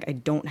foods, then like I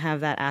don't have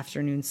that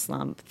afternoon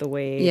slump the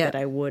way that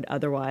I would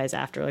otherwise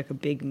after like a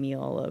big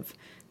meal of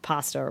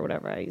pasta or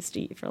whatever I used to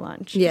eat for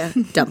lunch. Yeah,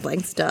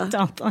 dumplings, duh.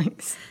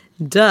 Dumplings.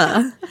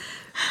 Duh.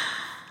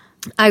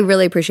 I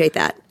really appreciate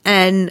that.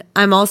 And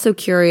I'm also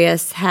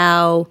curious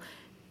how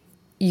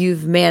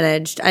you've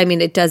managed. I mean,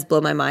 it does blow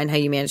my mind how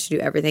you manage to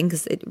do everything,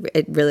 because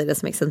it really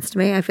does make sense to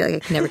me. I feel like I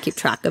can never keep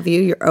track of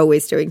you. You're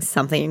always doing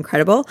something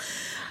incredible.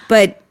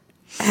 But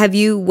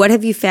what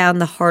have you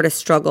found the hardest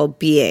struggle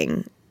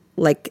being,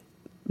 like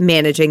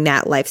managing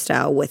that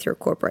lifestyle with your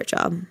corporate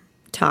job?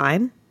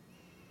 Time?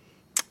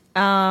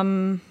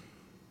 Time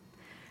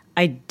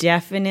is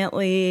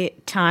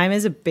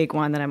a big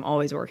one that I'm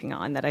always working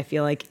on, that I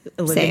feel like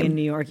living in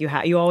New York,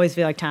 you always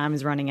feel like time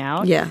is running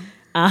out. Yeah.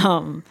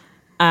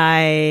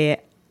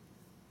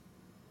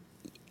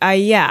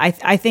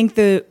 I think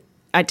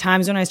at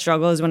times when I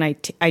struggle is when I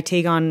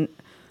take on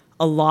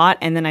a lot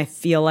and then I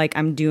feel like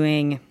I'm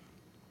doing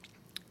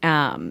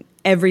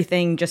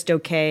everything just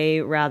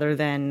okay rather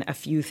than a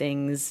few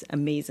things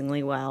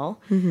amazingly well.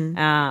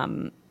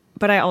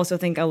 But I also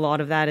think a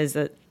lot of that is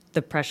that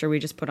the pressure we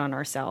just put on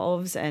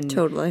ourselves. And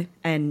Totally.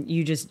 And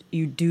you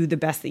do the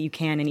best that you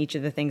can in each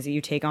of the things that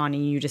you take on,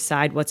 and you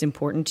decide what's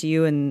important to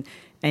you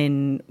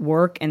and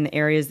work and the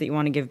areas that you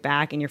want to give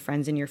back and your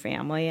friends and your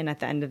family. And at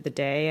the end of the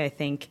day, I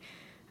think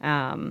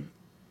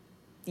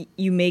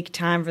you make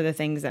time for the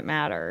things that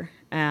matter.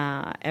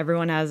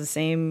 Everyone has the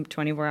same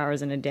 24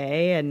 hours in a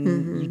day,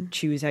 and you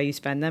choose how you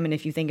spend them. And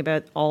if you think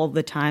about all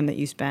the time that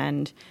you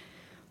spend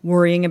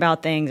worrying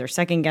about things or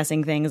second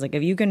guessing things, like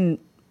if you can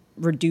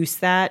reduce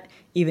that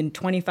even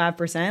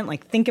 25%,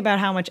 like think about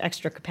how much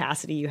extra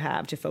capacity you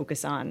have to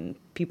focus on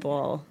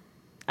people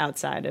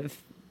outside of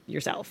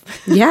yourself.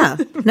 Yeah.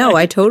 No,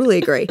 I totally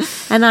agree.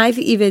 And I've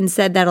even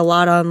said that a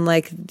lot on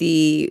like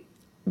the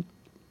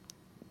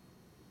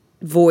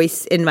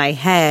voice in my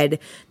head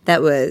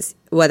that was,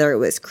 whether it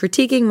was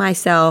critiquing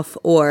myself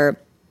or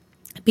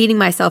beating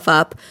myself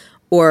up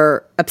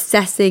or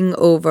obsessing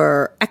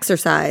over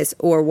exercise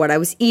or what I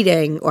was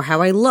eating or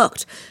how I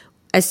looked.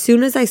 As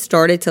soon as I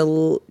started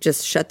to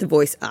just shut the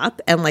voice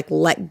up and like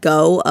let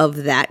go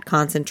of that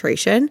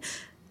concentration,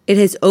 it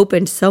has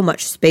opened so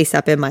much space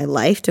up in my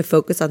life to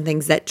focus on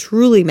things that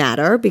truly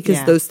matter,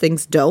 because those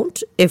things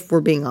don't, if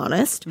we're being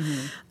honest.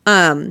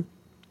 And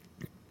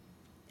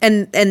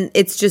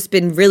it's just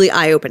been really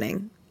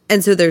eye-opening.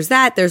 And so there's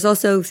that. There's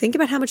also, think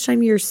about how much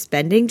time you're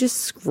spending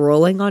just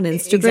scrolling on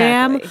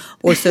Instagram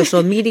or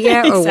social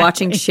media or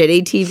watching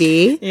shitty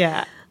TV.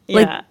 Yeah.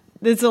 Like, yeah.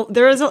 There's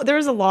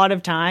a lot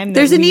of time.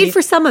 There's a need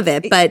for some of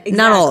it, but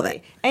not all of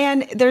it.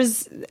 And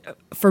there's,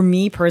 for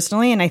me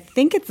personally, and I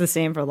think it's the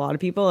same for a lot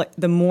of people, like,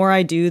 the more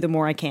I do, the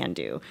more I can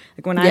do.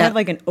 Like when I have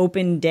like an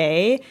open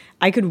day,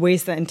 I could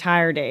waste the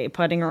entire day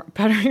puttering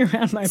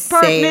around my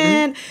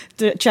apartment,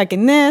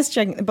 checking this,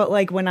 but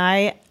like when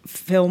I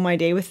fill my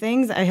day with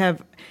things,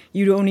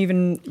 you don't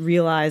even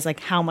realize like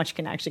how much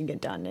can actually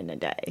get done in a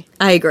day.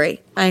 I agree.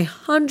 I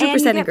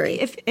 100% agree.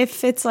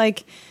 If it's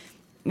like,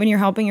 when you're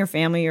helping your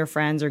family, your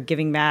friends, or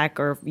giving back,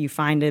 or you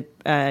find a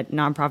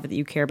nonprofit that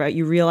you care about,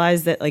 you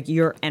realize that like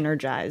you're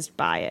energized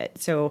by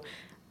it. So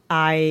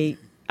I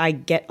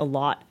get a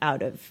lot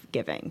out of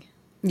giving.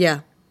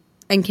 Yeah.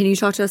 And can you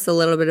talk to us a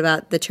little bit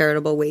about the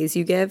charitable ways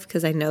you give?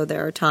 Because I know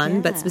there are a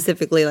ton, but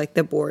specifically like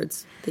the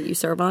boards that you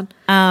serve on.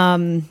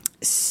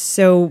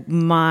 So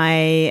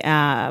my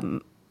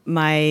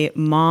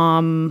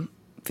mom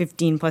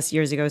 15 plus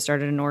years ago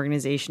started an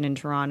organization in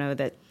Toronto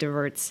that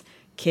diverts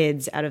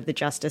kids out of the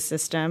justice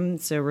system.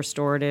 It's a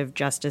restorative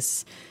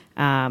justice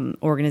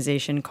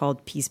organization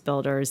called Peace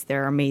Builders.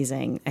 They're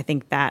amazing. I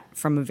think that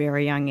from a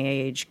very young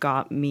age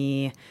got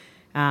me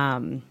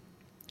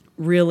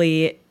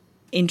really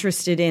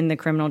interested in the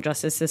criminal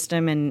justice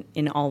system and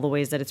in all the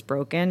ways that it's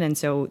broken. And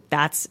so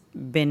that's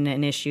been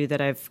an issue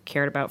that I've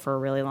cared about for a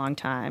really long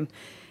time.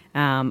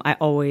 I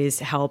always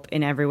help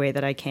in every way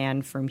that I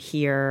can from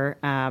here,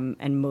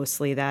 and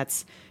mostly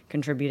that's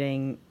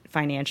contributing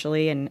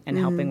financially and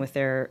helping with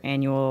their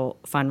annual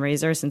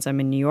fundraiser since I'm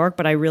in New York.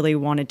 But I really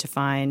wanted to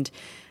find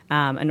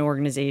an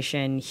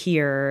organization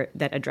here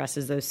that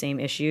addresses those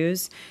same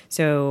issues.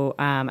 So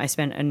I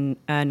spent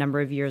a number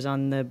of years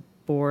on the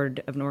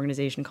board of an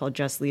organization called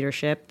Just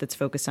Leadership that's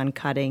focused on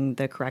cutting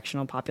the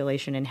correctional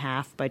population in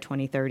half by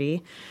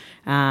 2030.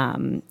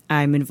 I'm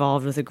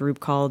involved with a group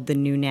called The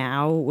New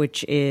Now,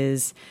 which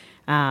is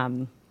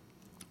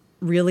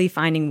really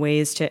finding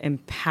ways to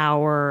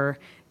empower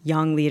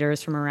young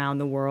leaders from around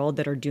the world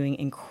that are doing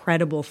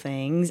incredible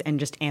things and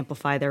just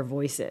amplify their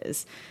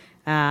voices.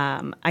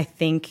 I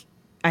think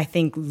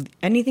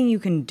anything you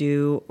can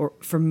do, or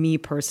for me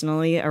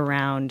personally,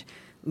 around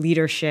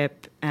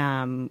leadership,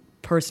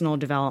 personal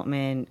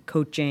development,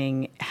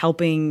 coaching,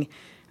 helping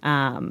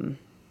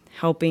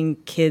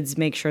kids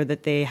make sure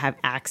that they have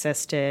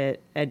access to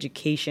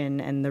education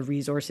and the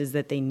resources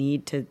that they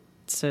need to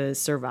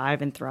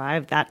survive and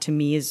thrive. That to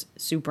me is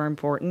super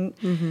important.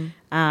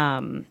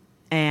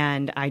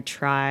 And I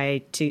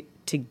try to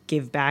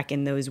give back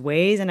in those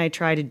ways, and I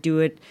try to do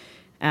it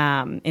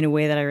in a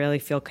way that I really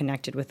feel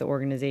connected with the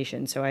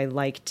organization. So I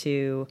like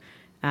to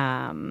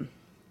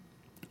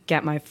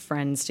get my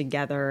friends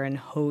together and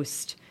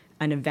host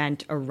an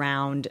event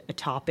around a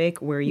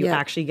topic where you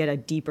actually get a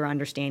deeper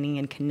understanding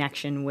and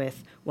connection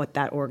with what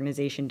that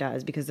organization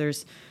does, because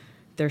there's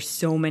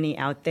so many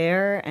out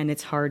there, and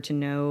it's hard to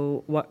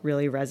know what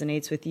really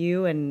resonates with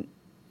you.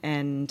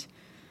 And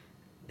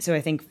so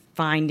I think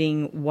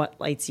finding what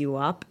lights you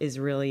up is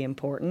really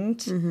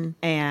important.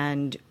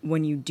 And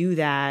when you do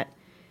that,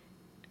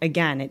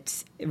 again,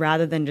 it's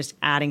rather than just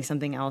adding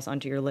something else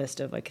onto your list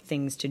of like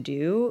things to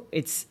do,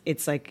 it's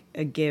like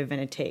a give and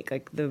a take.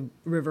 Like the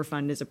River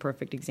Fund is a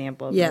perfect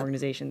example of an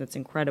organization that's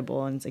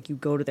incredible. And it's like you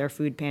go to their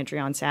food pantry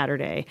on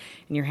Saturday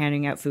and you're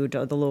handing out food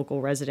to the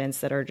local residents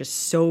that are just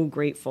so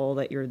grateful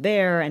that you're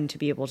there and to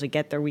be able to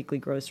get their weekly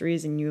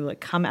groceries. And you like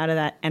come out of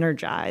that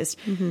energized,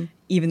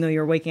 even though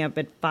you're waking up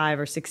at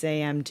 5 or 6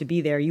 a.m. to be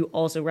there. You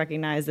also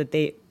recognize that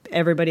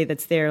everybody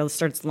that's there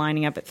starts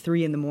lining up at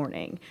 3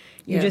 a.m.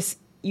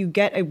 You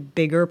get a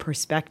bigger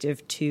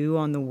perspective too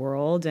on the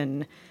world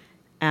and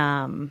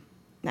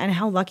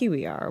how lucky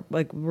we are.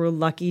 Like we're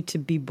lucky to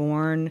be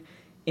born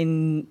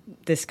in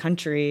this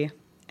country.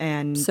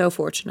 And So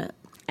fortunate.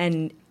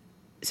 And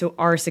so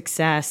our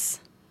success,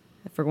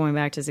 if we're going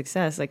back to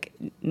success, like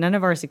none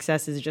of our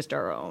success is just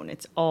our own.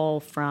 It's all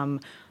from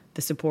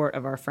the support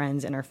of our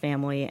friends and our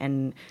family.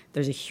 And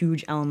there's a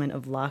huge element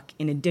of luck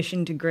in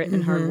addition to grit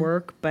and hard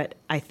work. But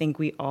I think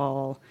we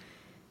all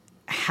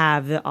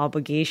have the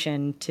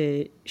obligation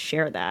to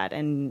share that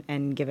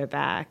and give it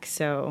back.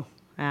 So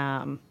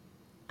I'm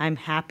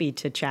happy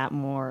to chat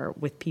more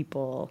with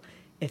people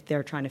if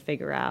they're trying to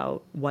figure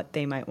out what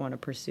they might want to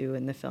pursue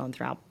in the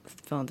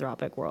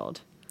philanthropic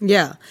world.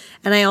 Yeah.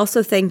 And I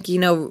also think,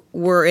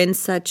 we're in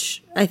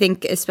such, I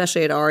think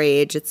especially at our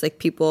age, it's like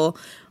people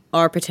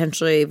are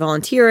potentially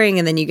volunteering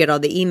and then you get all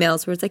the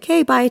emails where it's like,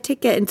 hey, buy a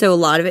ticket. And so a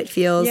lot of it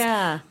feels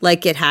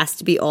like it has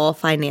to be all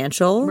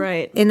financial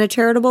in a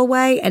charitable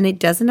way. And it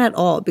doesn't at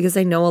all, because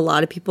I know a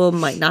lot of people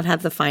might not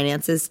have the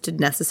finances to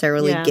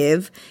necessarily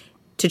give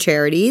to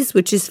charities,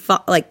 which is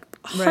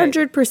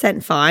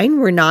 100% fine.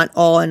 We're not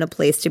all in a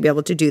place to be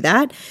able to do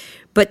that.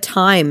 But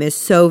time is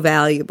so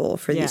valuable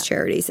for these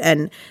charities.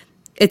 And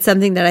it's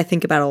something that I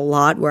think about a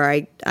lot, where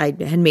I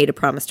had made a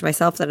promise to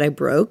myself that I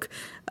broke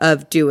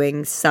of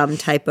doing some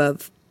type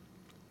of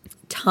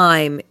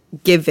time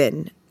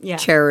given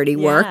charity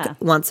work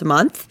once a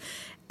month.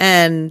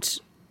 And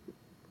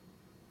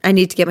I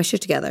need to get my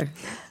shit together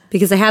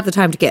because I have the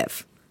time to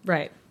give.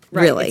 Right.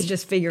 Really. It's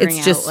just figuring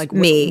out like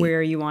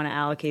where you want to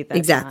allocate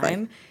that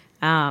time.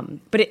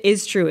 But it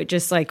is true. It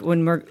just like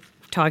when we're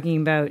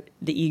talking about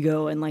the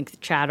ego and like the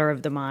chatter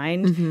of the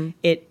mind,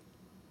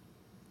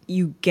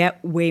 you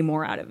get way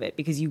more out of it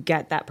because you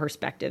get that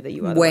perspective that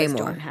you otherwise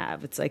don't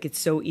have. It's like it's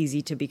so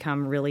easy to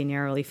become really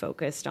narrowly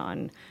focused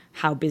on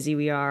how busy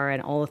we are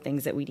and all the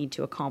things that we need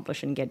to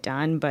accomplish and get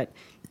done. But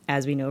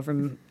as we know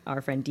from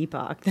our friend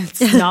Deepak,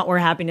 that's not where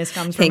happiness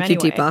comes from anyway.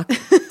 Thank you,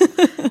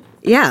 Deepak.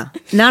 Yeah,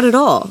 not at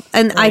all.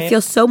 And I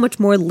feel so much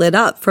more lit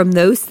up from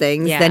those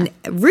things than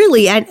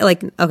really,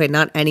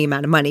 not any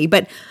amount of money,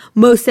 but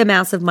most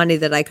amounts of money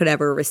that I could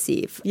ever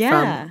receive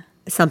from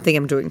something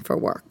I'm doing for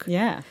work.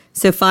 Yeah.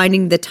 So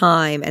finding the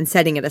time and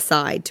setting it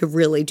aside to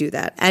really do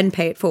that and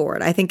pay it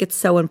forward, I think it's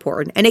so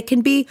important. And it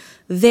can be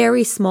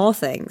very small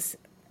things.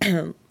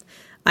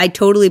 I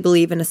totally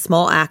believe in a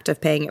small act of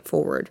paying it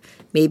forward.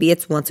 Maybe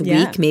it's once a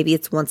week, maybe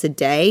it's once a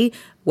day,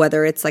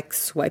 whether it's like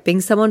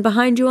swiping someone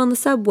behind you on the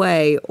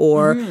subway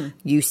or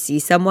you see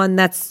someone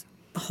that's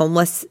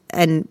homeless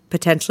and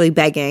potentially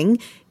begging.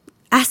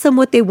 Ask them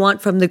what they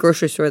want from the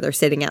grocery store they're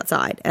sitting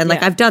outside. And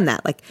I've done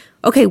that. Like,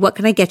 okay, what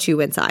can I get you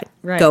inside?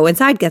 Right. Go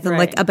inside, get them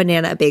like a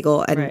banana, a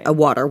bagel, and a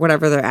water,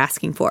 whatever they're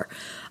asking for.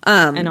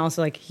 And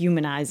also like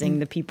humanizing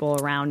the people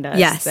around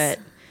us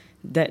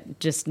that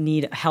just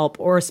need help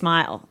or a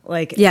smile.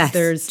 Like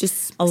there's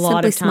just a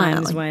lot of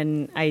times smiling.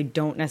 When I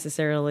don't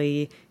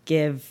necessarily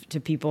give to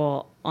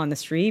people on the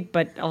street,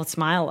 but I'll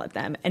smile at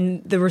them.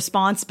 And the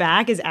response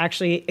back is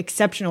actually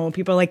exceptional. When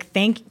people are like,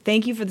 thank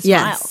you for the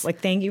smile.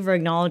 Like, thank you for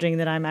acknowledging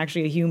that I'm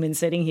actually a human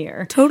sitting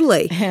here.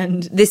 Totally.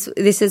 And this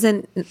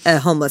isn't a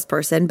homeless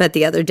person, but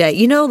the other day,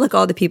 like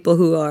all the people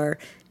who are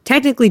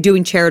technically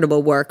doing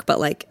charitable work, but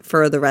like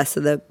for the rest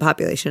of the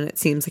population, it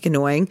seems like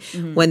annoying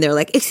when they're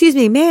like, excuse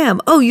me, ma'am,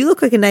 oh, you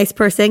look like a nice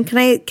person. Can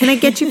I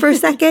get you for a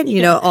second?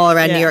 All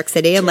around New York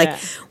City and like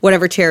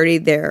whatever charity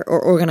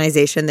or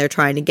organization they're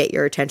trying to get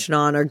your attention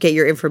on or get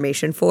your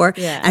information for.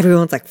 Yeah.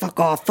 Everyone's like, fuck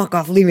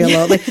off, leave me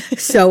alone. Like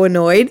so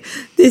annoyed.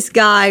 This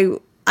guy,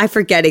 I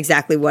forget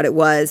exactly what it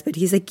was, but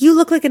he's like, you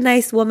look like a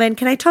nice woman.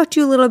 Can I talk to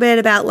you a little bit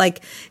about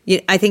like,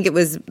 I think it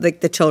was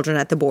like the children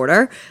at the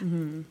border.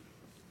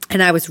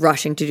 And I was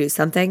rushing to do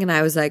something. And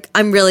I was like,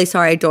 I'm really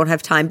sorry I don't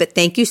have time, but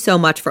thank you so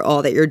much for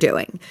all that you're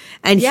doing.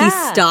 And he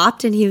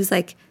stopped and he was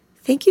like,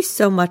 thank you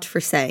so much for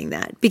saying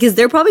that. Because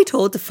they're probably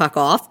told to fuck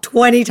off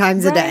 20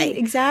 times a day.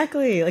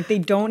 Exactly. Like they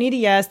don't need a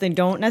yes. They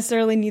don't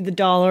necessarily need the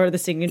dollar or the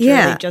signature.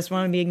 They just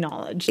want to be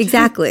acknowledged.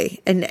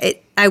 Exactly. And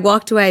I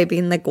walked away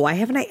being like, why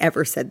haven't I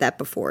ever said that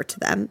before to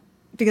them?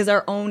 Because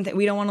our own,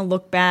 we don't want to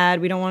look bad.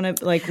 We don't want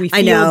to, like, we feel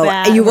I know.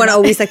 bad. You want to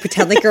always, like,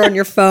 pretend like you're on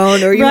your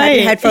phone or you have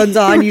your headphones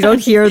on. You don't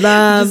hear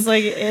them. Just,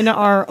 like, in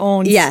our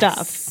own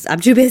stuff. I'm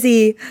too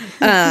busy.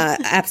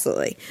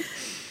 Absolutely.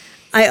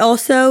 I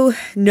also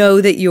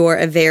know that you're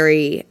a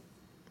very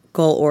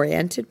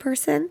goal-oriented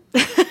person.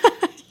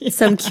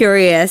 So I'm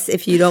curious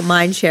if you don't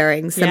mind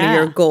sharing some of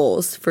your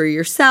goals for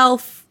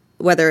yourself,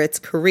 whether it's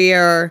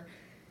career,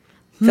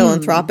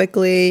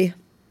 philanthropically.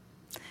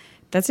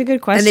 That's a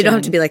good question. And they don't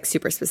have to be like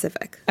super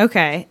specific.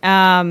 Okay.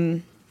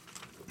 I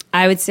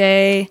would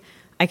say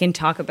I can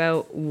talk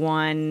about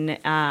one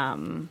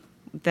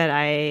that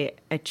I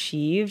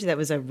achieved that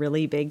was a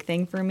really big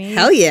thing for me.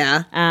 Hell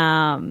yeah.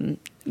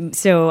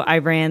 So I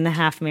ran the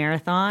half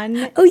marathon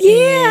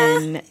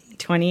in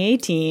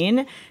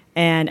 2018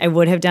 and I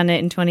would have done it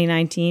in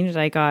 2019, but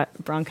I got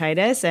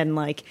bronchitis and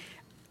like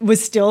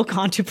was still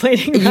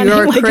contemplating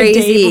running like crazy.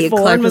 A day before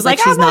Clark and was like,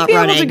 she's I might not be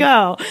running.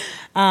 able to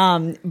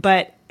go.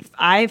 But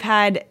I've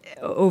had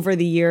over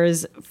the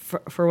years,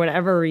 for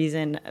whatever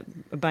reason,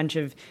 a bunch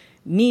of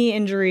knee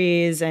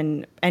injuries,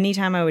 and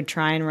anytime I would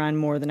try and run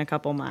more than a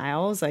couple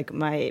miles, like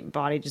my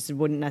body just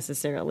wouldn't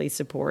necessarily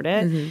support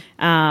it.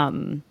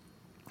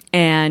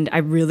 And I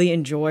really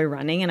enjoy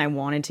running, and I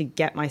wanted to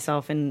get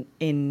myself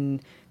in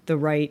the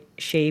right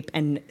shape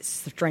and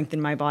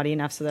strengthen my body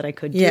enough so that I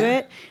could do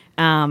it.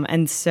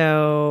 And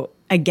so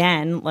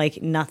again,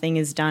 like nothing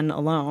is done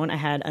alone. I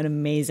have an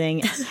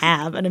amazing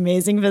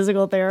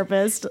physical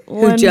therapist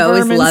who Joe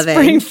is loving.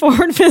 Spring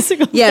Forward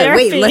Physical Therapy. Yeah,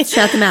 wait, let's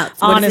shout them out.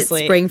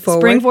 Honestly, Spring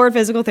Forward? Spring Forward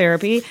Physical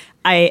Therapy.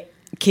 I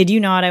kid you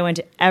not, I went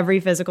to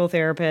every physical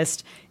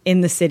therapist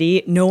in the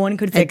city. No one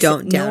could fix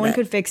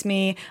could fix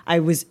me. I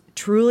was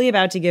truly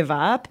about to give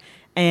up,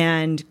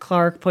 and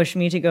Clark pushed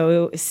me to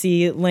go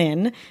see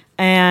Lynn,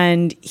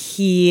 and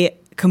he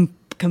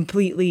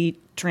completely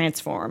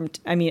transformed.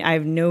 I mean, I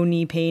have no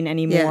knee pain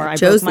anymore. Yeah, I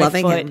Joe's broke my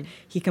loving foot. him.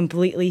 He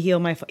completely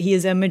healed my foot. He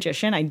is a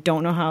magician. I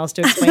don't know how else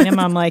to explain him.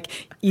 I'm like,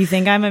 you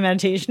think I'm a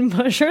meditation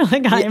pusher?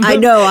 Like I am. I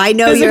know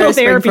you're a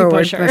Spring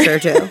Forward pusher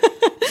too.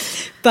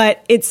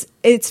 But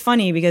it's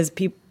funny because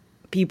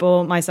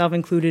people, myself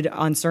included,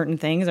 on certain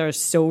things are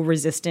so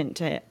resistant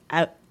to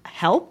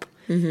help.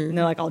 And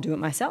they're like, I'll do it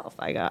myself.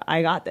 I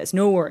got this.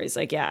 No worries.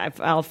 Like, yeah,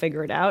 I'll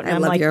figure it out. And I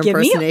I'm love like, your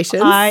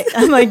impersonations.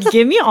 I'm like,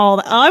 give me all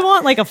that. I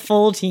want like a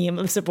full team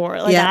of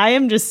support. Like, Yeah. I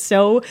am just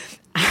so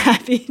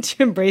happy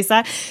to embrace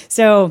that.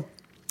 So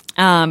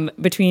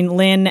between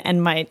Lynn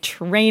and my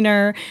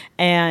trainer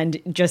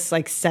and just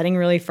like setting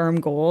really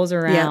firm goals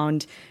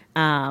around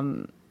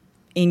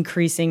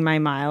increasing my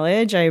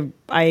mileage,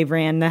 I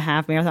ran the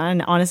half marathon,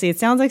 and honestly it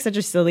sounds like such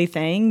a silly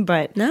thing,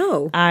 but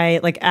No. I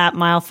like at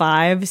mile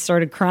 5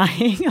 started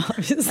crying,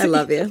 obviously. I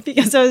love you.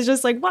 Because I was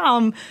just like, wow,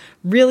 I'm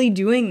really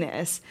doing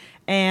this.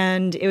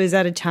 And it was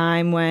at a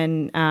time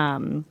when I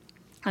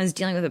was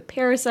dealing with a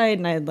parasite,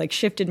 and I had like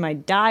shifted my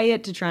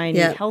diet to try and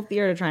eat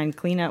healthier, to try and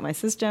clean out my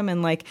system.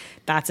 And like,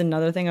 that's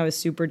another thing I was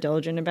super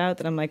diligent about,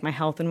 that I'm like, my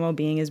health and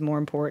well-being is more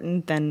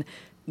important than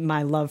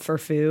my love for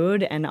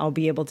food, and I'll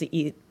be able to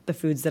eat the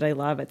foods that I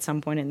love at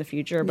some point in the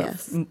future.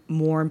 But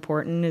more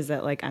important is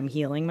that like I'm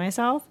healing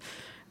myself.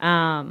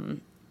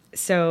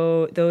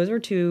 So those are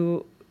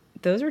two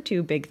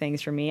big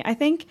things for me. I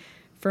think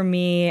for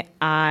me,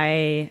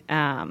 I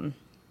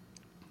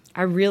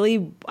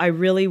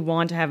really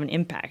want to have an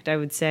impact. I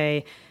would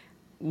say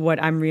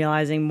what I'm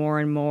realizing more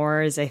and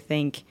more is I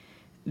think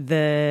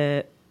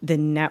the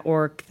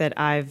network that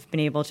I've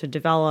been able to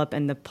develop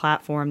and the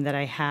platform that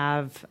I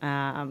have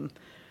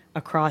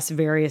across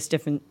various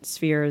different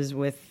spheres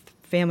with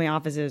family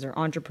offices or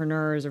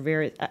entrepreneurs or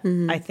various,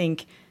 I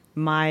think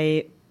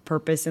my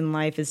purpose in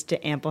life is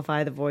to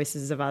amplify the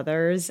voices of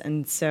others.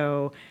 And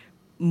so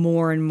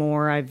more and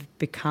more I've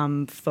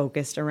become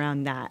focused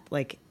around that.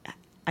 Like,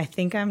 I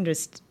think I'm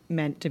just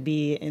meant to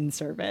be in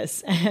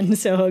service. And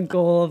so a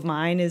goal of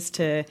mine is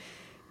to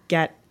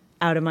get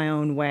out of my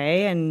own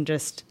way and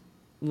just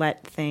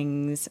let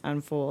things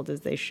unfold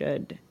as they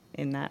should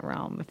in that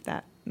realm, if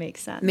that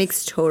makes sense.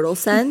 Makes total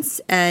sense.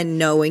 And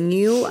knowing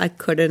you, I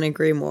couldn't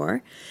agree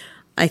more.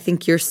 I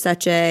think you're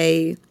such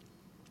a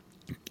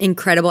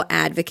incredible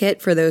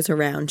advocate for those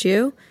around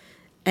you.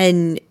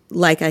 And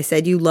like I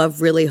said, you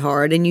love really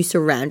hard and you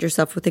surround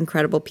yourself with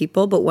incredible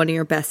people. But one of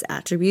your best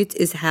attributes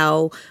is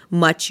how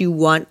much you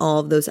want all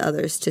of those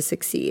others to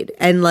succeed.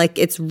 And like,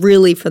 it's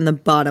really from the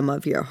bottom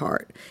of your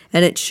heart.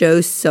 And it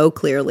shows so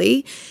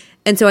clearly.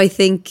 And so I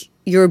think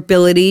your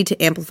ability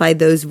to amplify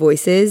those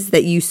voices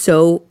that you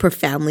so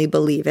profoundly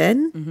believe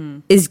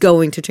in is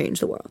going to change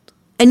the world.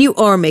 And you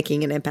are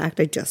making an impact.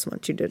 I just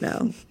want you to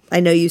know. I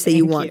know you say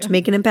you want to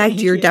make an impact.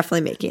 You're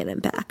definitely making an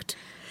impact.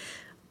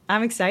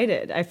 I'm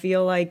excited. I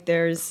feel like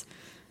there's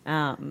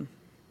so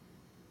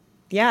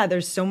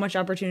much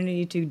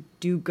opportunity to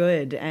do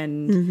good,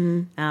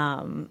 and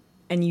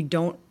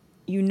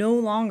you no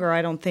longer,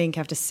 I don't think,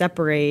 have to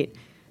separate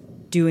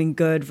doing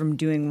good from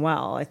doing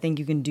well. I think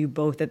you can do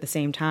both at the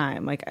same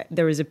time. Like,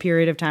 there was a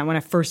period of time when I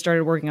first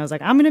started working, I was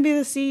like, I'm going to be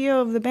the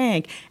CEO of the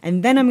bank,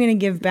 and then I'm going to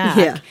give back.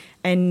 Yeah.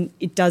 And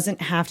it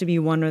doesn't have to be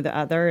one or the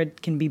other.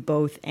 It can be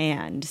both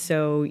and.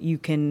 So you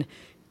can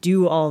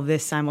do all of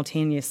this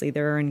simultaneously.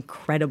 There are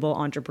incredible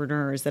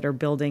entrepreneurs that are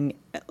building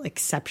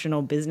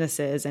exceptional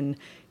businesses and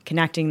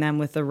connecting them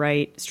with the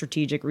right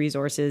strategic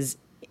resources,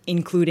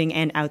 including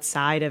and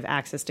outside of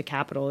access to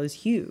capital, is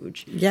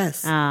huge.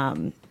 Yes.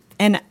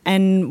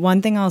 And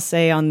one thing I'll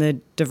say on the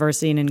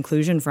diversity and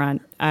inclusion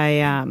front,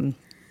 I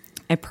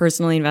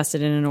personally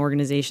invested in an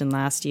organization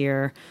last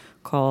year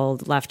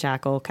called Left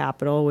Tackle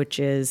Capital, which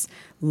is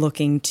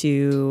looking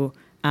to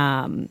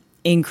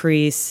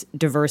increase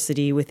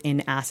diversity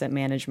within asset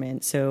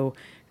management. So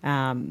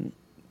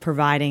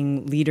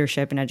providing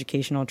leadership and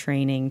educational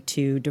training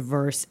to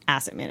diverse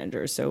asset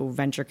managers, so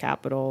venture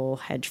capital,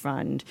 hedge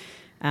fund,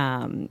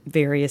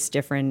 various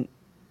different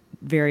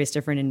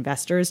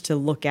investors, to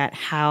look at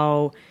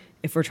how,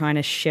 if we're trying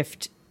to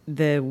shift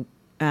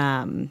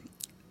how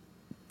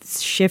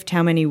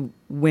many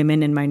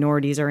women and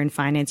minorities are in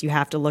finance, you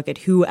have to look at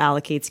who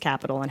allocates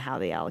capital and how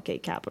they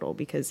allocate capital,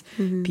 because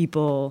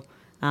people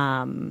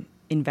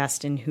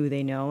invest in who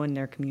they know in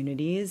their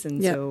communities.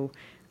 And so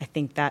I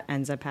think that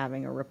ends up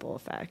having a ripple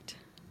effect.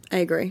 I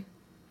agree.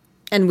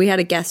 And we had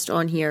a guest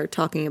on here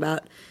talking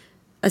about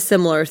a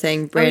similar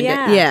thing, Brandon.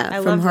 I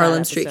From love that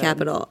Harlem Street episode.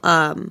 Capital.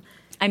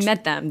 I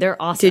met them.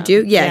 They're awesome. Did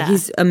you? Yeah,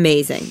 he's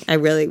amazing. I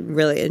really,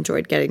 really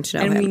enjoyed getting to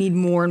know him. And we need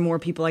more and more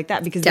people like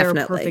that because Definitely.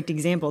 they're a perfect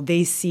example.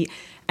 They see,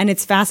 and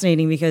it's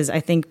fascinating because I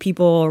think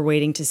people are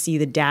waiting to see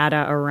the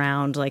data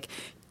around like,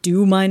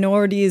 do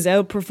minorities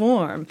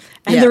outperform?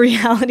 And the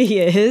reality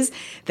is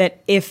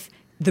that if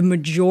the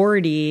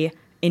majority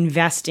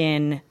invest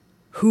in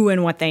who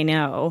and what they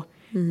know,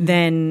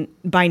 then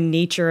by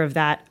nature of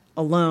that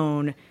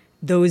alone,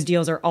 those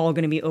deals are all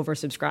going to be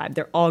oversubscribed.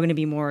 They're all going to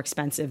be more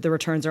expensive. The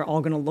returns are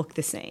all going to look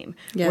the same.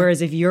 Yeah.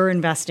 Whereas if you're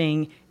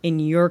investing in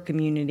your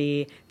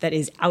community that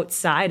is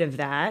outside of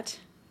that,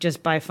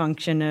 just by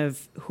function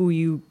of who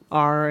you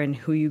are and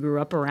who you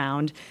grew up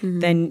around,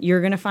 then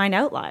you're going to find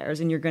outliers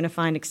and you're going to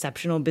find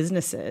exceptional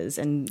businesses.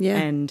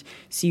 And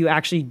so you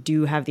actually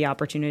do have the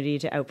opportunity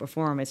to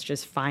outperform. It's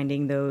just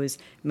finding those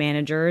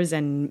managers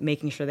and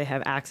making sure they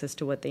have access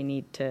to what they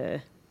need to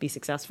be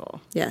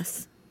successful.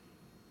 Yes.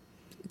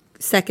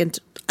 Second,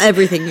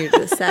 everything you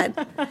just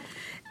said.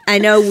 I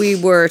know we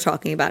were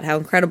talking about how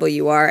incredible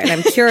you are, and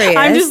I'm curious.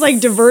 I'm just like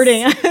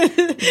diverting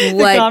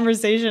the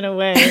conversation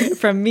away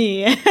from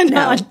me and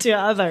on to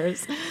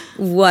others.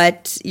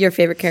 What your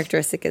favorite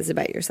characteristic is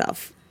about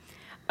yourself?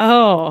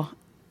 Oh,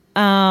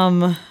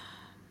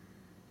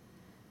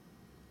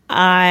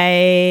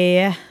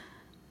 I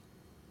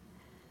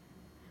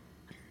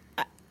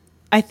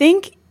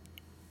think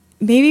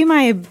maybe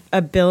my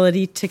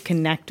ability to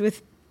connect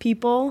with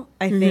people.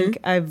 I think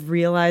I've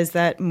realized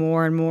that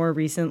more and more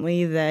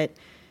recently that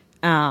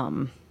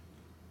the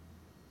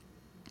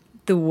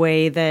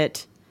way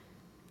that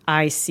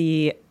I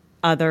see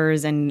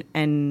others and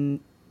can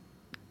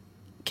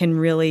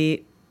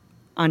really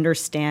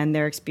understand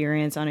their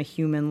experience on a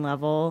human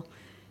level,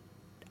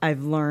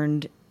 I've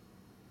learned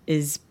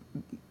is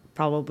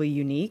probably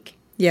unique.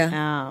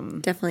 Yeah,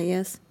 definitely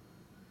is.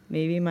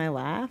 Maybe my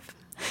laugh.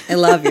 I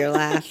love your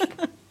laugh.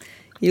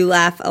 You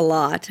laugh a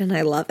lot, and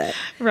I love it.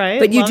 Right.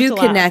 But you Love do to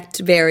laugh. connect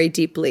very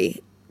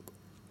deeply,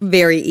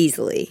 very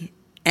easily,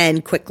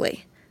 and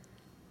quickly.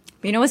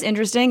 You know what's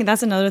interesting?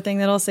 That's another thing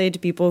that I'll say to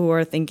people who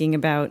are thinking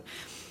about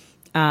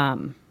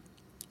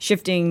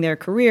shifting their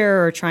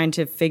career or trying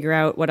to figure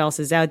out what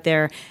else is out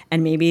there.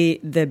 And maybe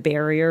the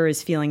barrier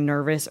is feeling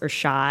nervous or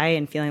shy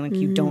and feeling like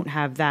you don't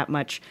have that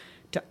much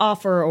to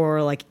offer,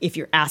 or like if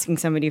you're asking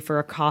somebody for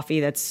a coffee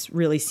that's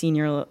really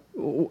senior,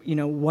 you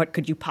know, what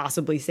could you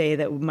possibly say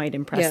that might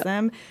impress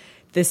them?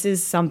 This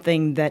is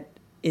something that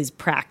is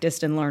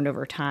practiced and learned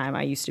over time.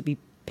 I used to be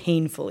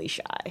painfully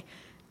shy,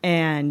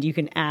 and you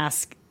can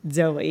ask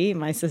Zoe,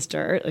 my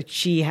sister, like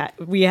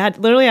we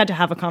literally had to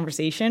have a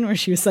conversation where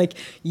she was like,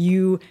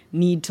 you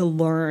need to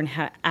learn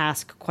how to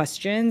ask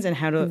questions and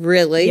how to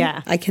Really?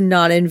 Yeah. I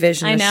cannot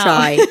envision a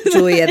shy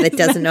Julia that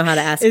doesn't know how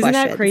to ask Isn't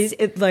questions. that crazy?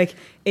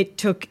 It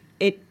took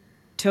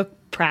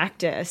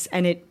practice,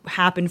 and it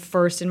happened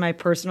first in my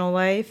personal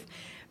life,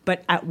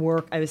 but at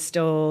work I was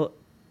still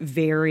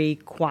very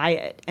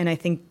quiet. And I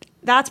think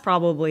that's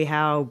probably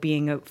how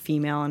being a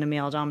female in a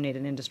male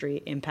dominated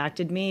industry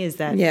impacted me, is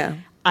that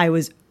I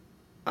was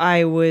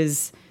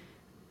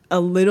a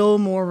little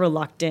more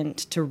reluctant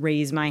to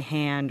raise my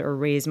hand or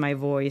raise my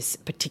voice,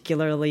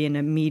 particularly in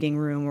a meeting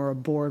room or a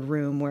board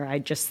room where I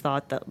just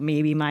thought that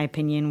maybe my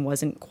opinion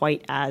wasn't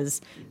quite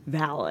as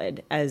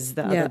valid as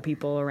the other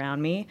people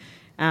around me.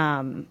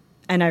 And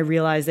I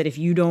realized that if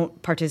you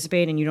don't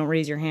participate and you don't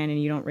raise your hand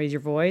and you don't raise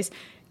your voice,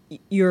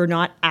 you're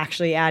not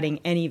actually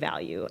adding any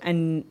value.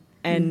 And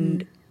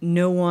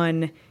no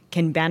one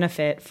can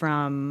benefit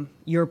from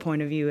your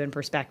point of view and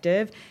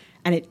perspective.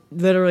 And it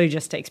literally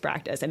just takes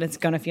practice, and it's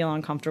going to feel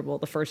uncomfortable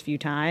the first few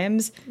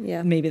times,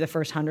 maybe the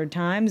first 100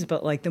 times,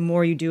 but like the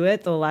more you do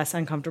it, the less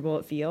uncomfortable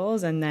it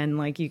feels. And then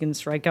like you can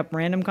strike up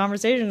random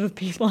conversations with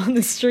people on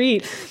the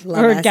street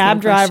or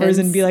cab drivers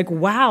and be like,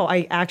 wow,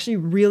 I actually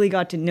really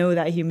got to know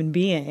that human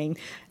being.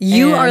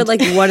 You are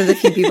like one of the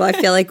few people I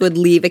feel like would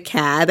leave a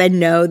cab and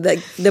know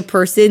the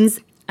person's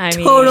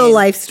total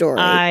life story.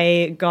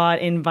 I got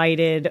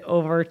invited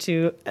over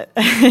to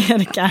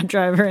a cab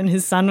driver, and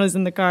his son was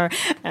in the car,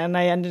 and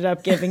I ended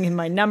up giving him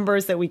my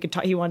numbers that we could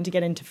talk. He wanted to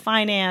get into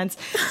finance.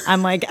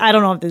 I'm like, I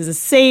don't know if this is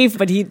safe,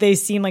 but they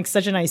seem like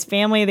such a nice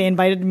family. They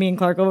invited me and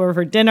Clark over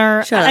for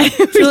dinner. Shut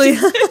up,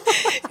 Julia.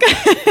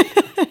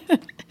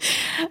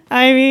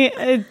 I mean,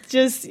 it's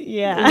just,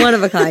 one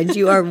of a kind.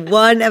 You are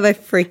one of a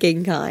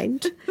freaking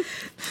kind.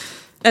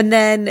 And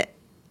then,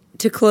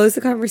 to close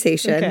the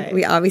conversation,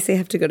 we obviously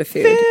have to go to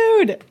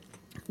food.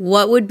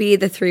 What would be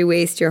the 3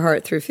 ways to your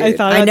heart through food? I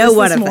thought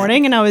about this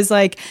morning, and I was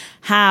like,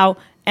 how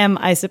am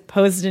I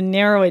supposed to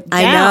narrow it down?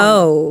 I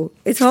know.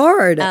 It's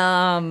hard.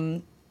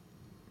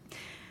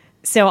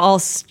 So I'll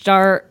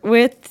start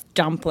with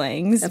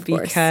dumplings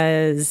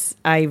because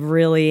I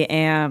really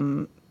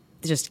am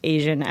just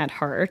Asian at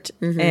heart.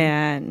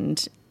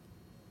 And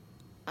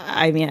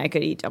I mean, I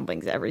could eat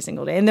dumplings every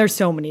single day, and there's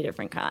so many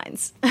different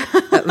kinds.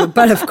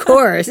 But of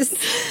course.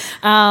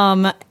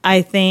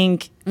 I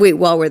think... Wait,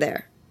 while we're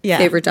there,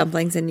 favorite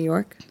dumplings in New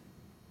York?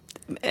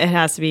 It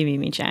has to be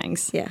Mimi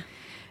Chang's. Yeah.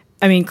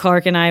 I mean,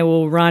 Clark and I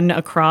will run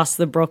across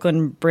the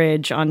Brooklyn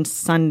Bridge on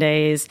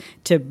Sundays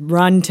to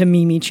run to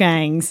Mimi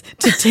Chang's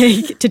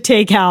to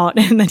take out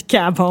and then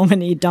cab home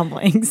and eat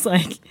dumplings.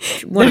 Like,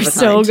 they're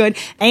so good.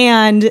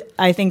 And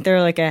I think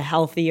they're like a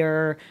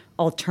healthier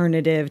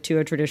alternative to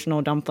a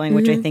traditional dumpling,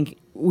 which I think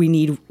we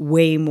need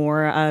way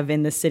more of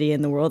in the city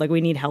and the world. Like,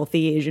 we need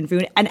healthy Asian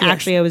food. And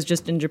actually, I was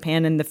just in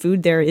Japan, and the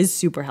food there is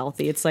super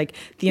healthy. It's like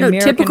the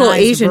Americanized typical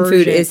Asian version.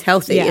 food is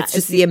healthy. Yeah, it's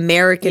just the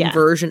American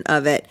version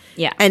of it.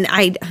 Yeah. And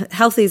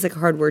healthy is like a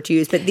hard word to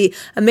use, but the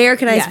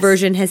Americanized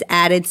version has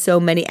added so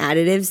many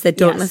additives that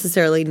don't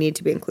necessarily need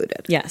to be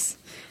included. Yes.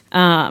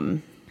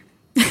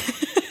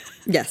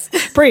 Yes.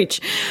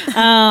 Preach.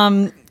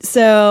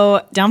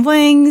 So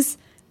dumplings,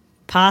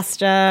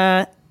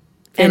 pasta.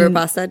 Favorite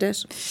pasta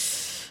dish?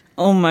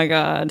 Oh my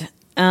God.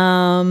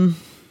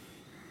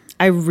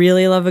 I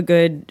really love a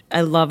good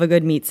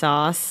meat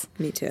sauce.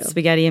 Me too.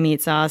 Spaghetti and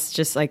meat sauce.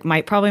 Just like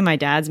probably my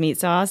dad's meat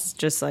sauce.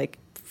 Just like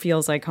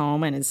feels like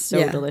home and is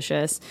so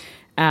delicious.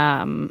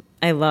 I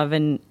love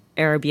an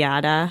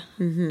arrabbiata.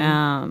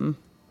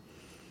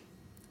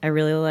 I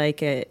really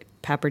like it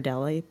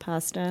pappardelle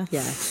pasta.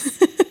 Yes.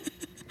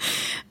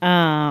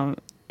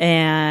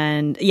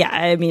 And yeah,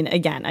 I mean,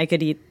 again, I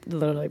could eat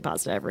literally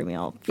pasta every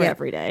meal for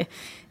every day.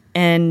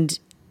 And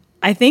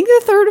I think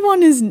the third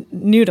one is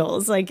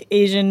noodles, like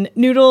Asian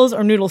noodles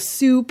or noodle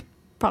soup.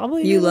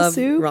 Probably you noodle love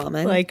soup.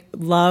 Ramen. Like,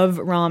 love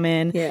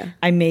ramen. Yeah.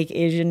 I make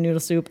Asian noodle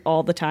soup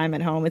all the time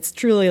at home. It's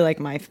truly like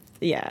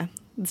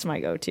it's my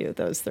go-to,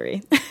 those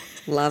three.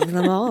 Love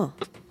them all.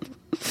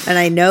 And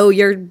I know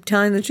you're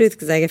telling the truth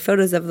because I get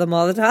photos of them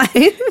all the time.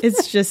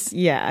 It's just,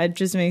 it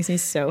just makes me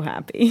so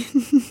happy.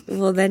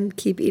 Well, then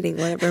keep eating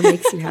whatever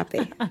makes you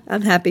happy.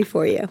 I'm happy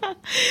for you.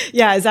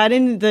 Yeah, is that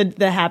in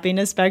the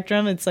happiness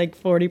spectrum? It's like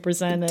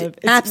 40% of...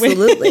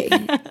 Absolutely.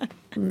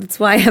 That's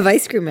why I have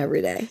ice cream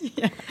every day.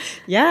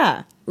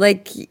 Yeah.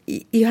 Like,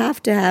 you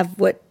have to have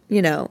what,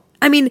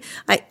 I mean,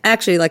 I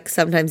actually, like,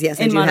 sometimes,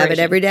 yes, I do have it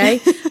every day.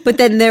 But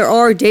then there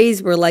are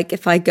days where, like,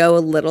 if I go a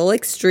little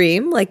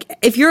extreme, like,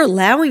 if you're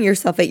allowing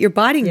yourself it, your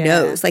body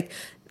knows. Like,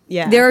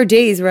 there are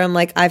days where I'm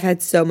like, I've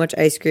had so much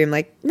ice cream.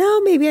 Like,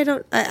 no, maybe I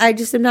don't. I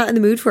just am not in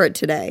the mood for it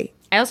today.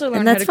 I also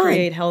learned how to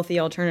create healthy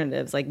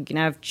alternatives. Like, you can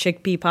have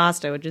chickpea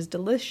pasta, which is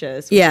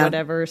delicious with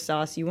whatever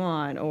sauce you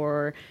want,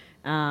 or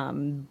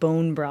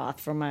bone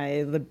broth for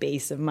the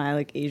base of my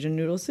like Asian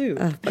noodle soup.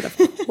 But of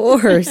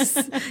course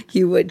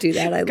you would do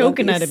that. I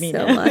coconut love you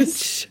so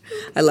much.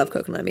 I love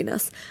coconut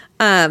aminos.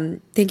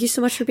 Thank you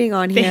so much for being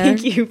on here.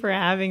 Thank you for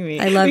having me.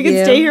 I love you. We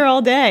can stay here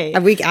all day.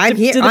 I'm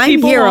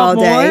here all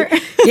day.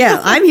 Yeah,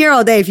 I'm here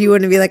all day if you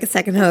wouldn't be like a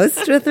second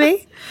host with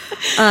me.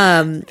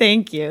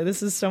 Thank you.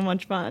 This is so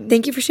much fun.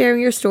 Thank you for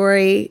sharing your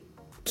story.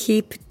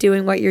 Keep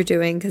doing what you're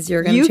doing because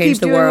you're going to change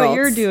the world.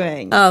 You keep doing what you're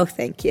doing. Oh,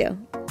 thank you.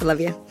 I love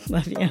you.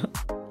 Love you.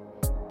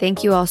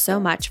 Thank you all so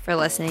much for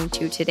listening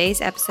to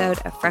today's episode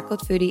of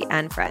Freckled Foodie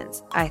and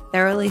Friends. I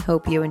thoroughly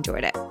hope you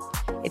enjoyed it.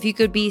 If you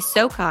could be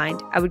so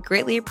kind, I would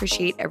greatly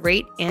appreciate a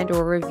rate and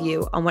or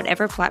review on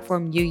whatever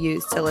platform you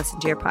use to listen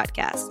to your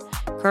podcast.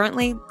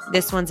 Currently,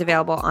 this one's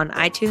available on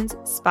iTunes,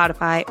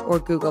 Spotify, or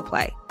Google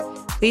Play.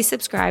 Please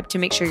subscribe to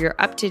make sure you're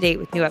up to date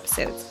with new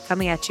episodes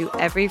coming at you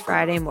every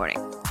Friday morning.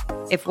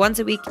 If once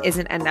a week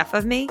isn't enough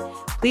of me,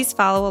 please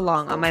follow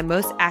along on my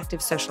most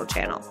active social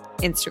channel,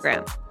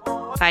 Instagram.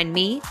 Find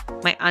me,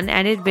 my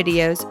unedited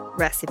videos,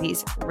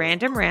 recipes,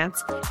 random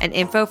rants, and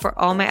info for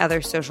all my other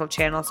social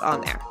channels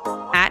on there,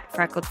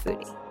 @Freckled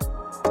Foodie.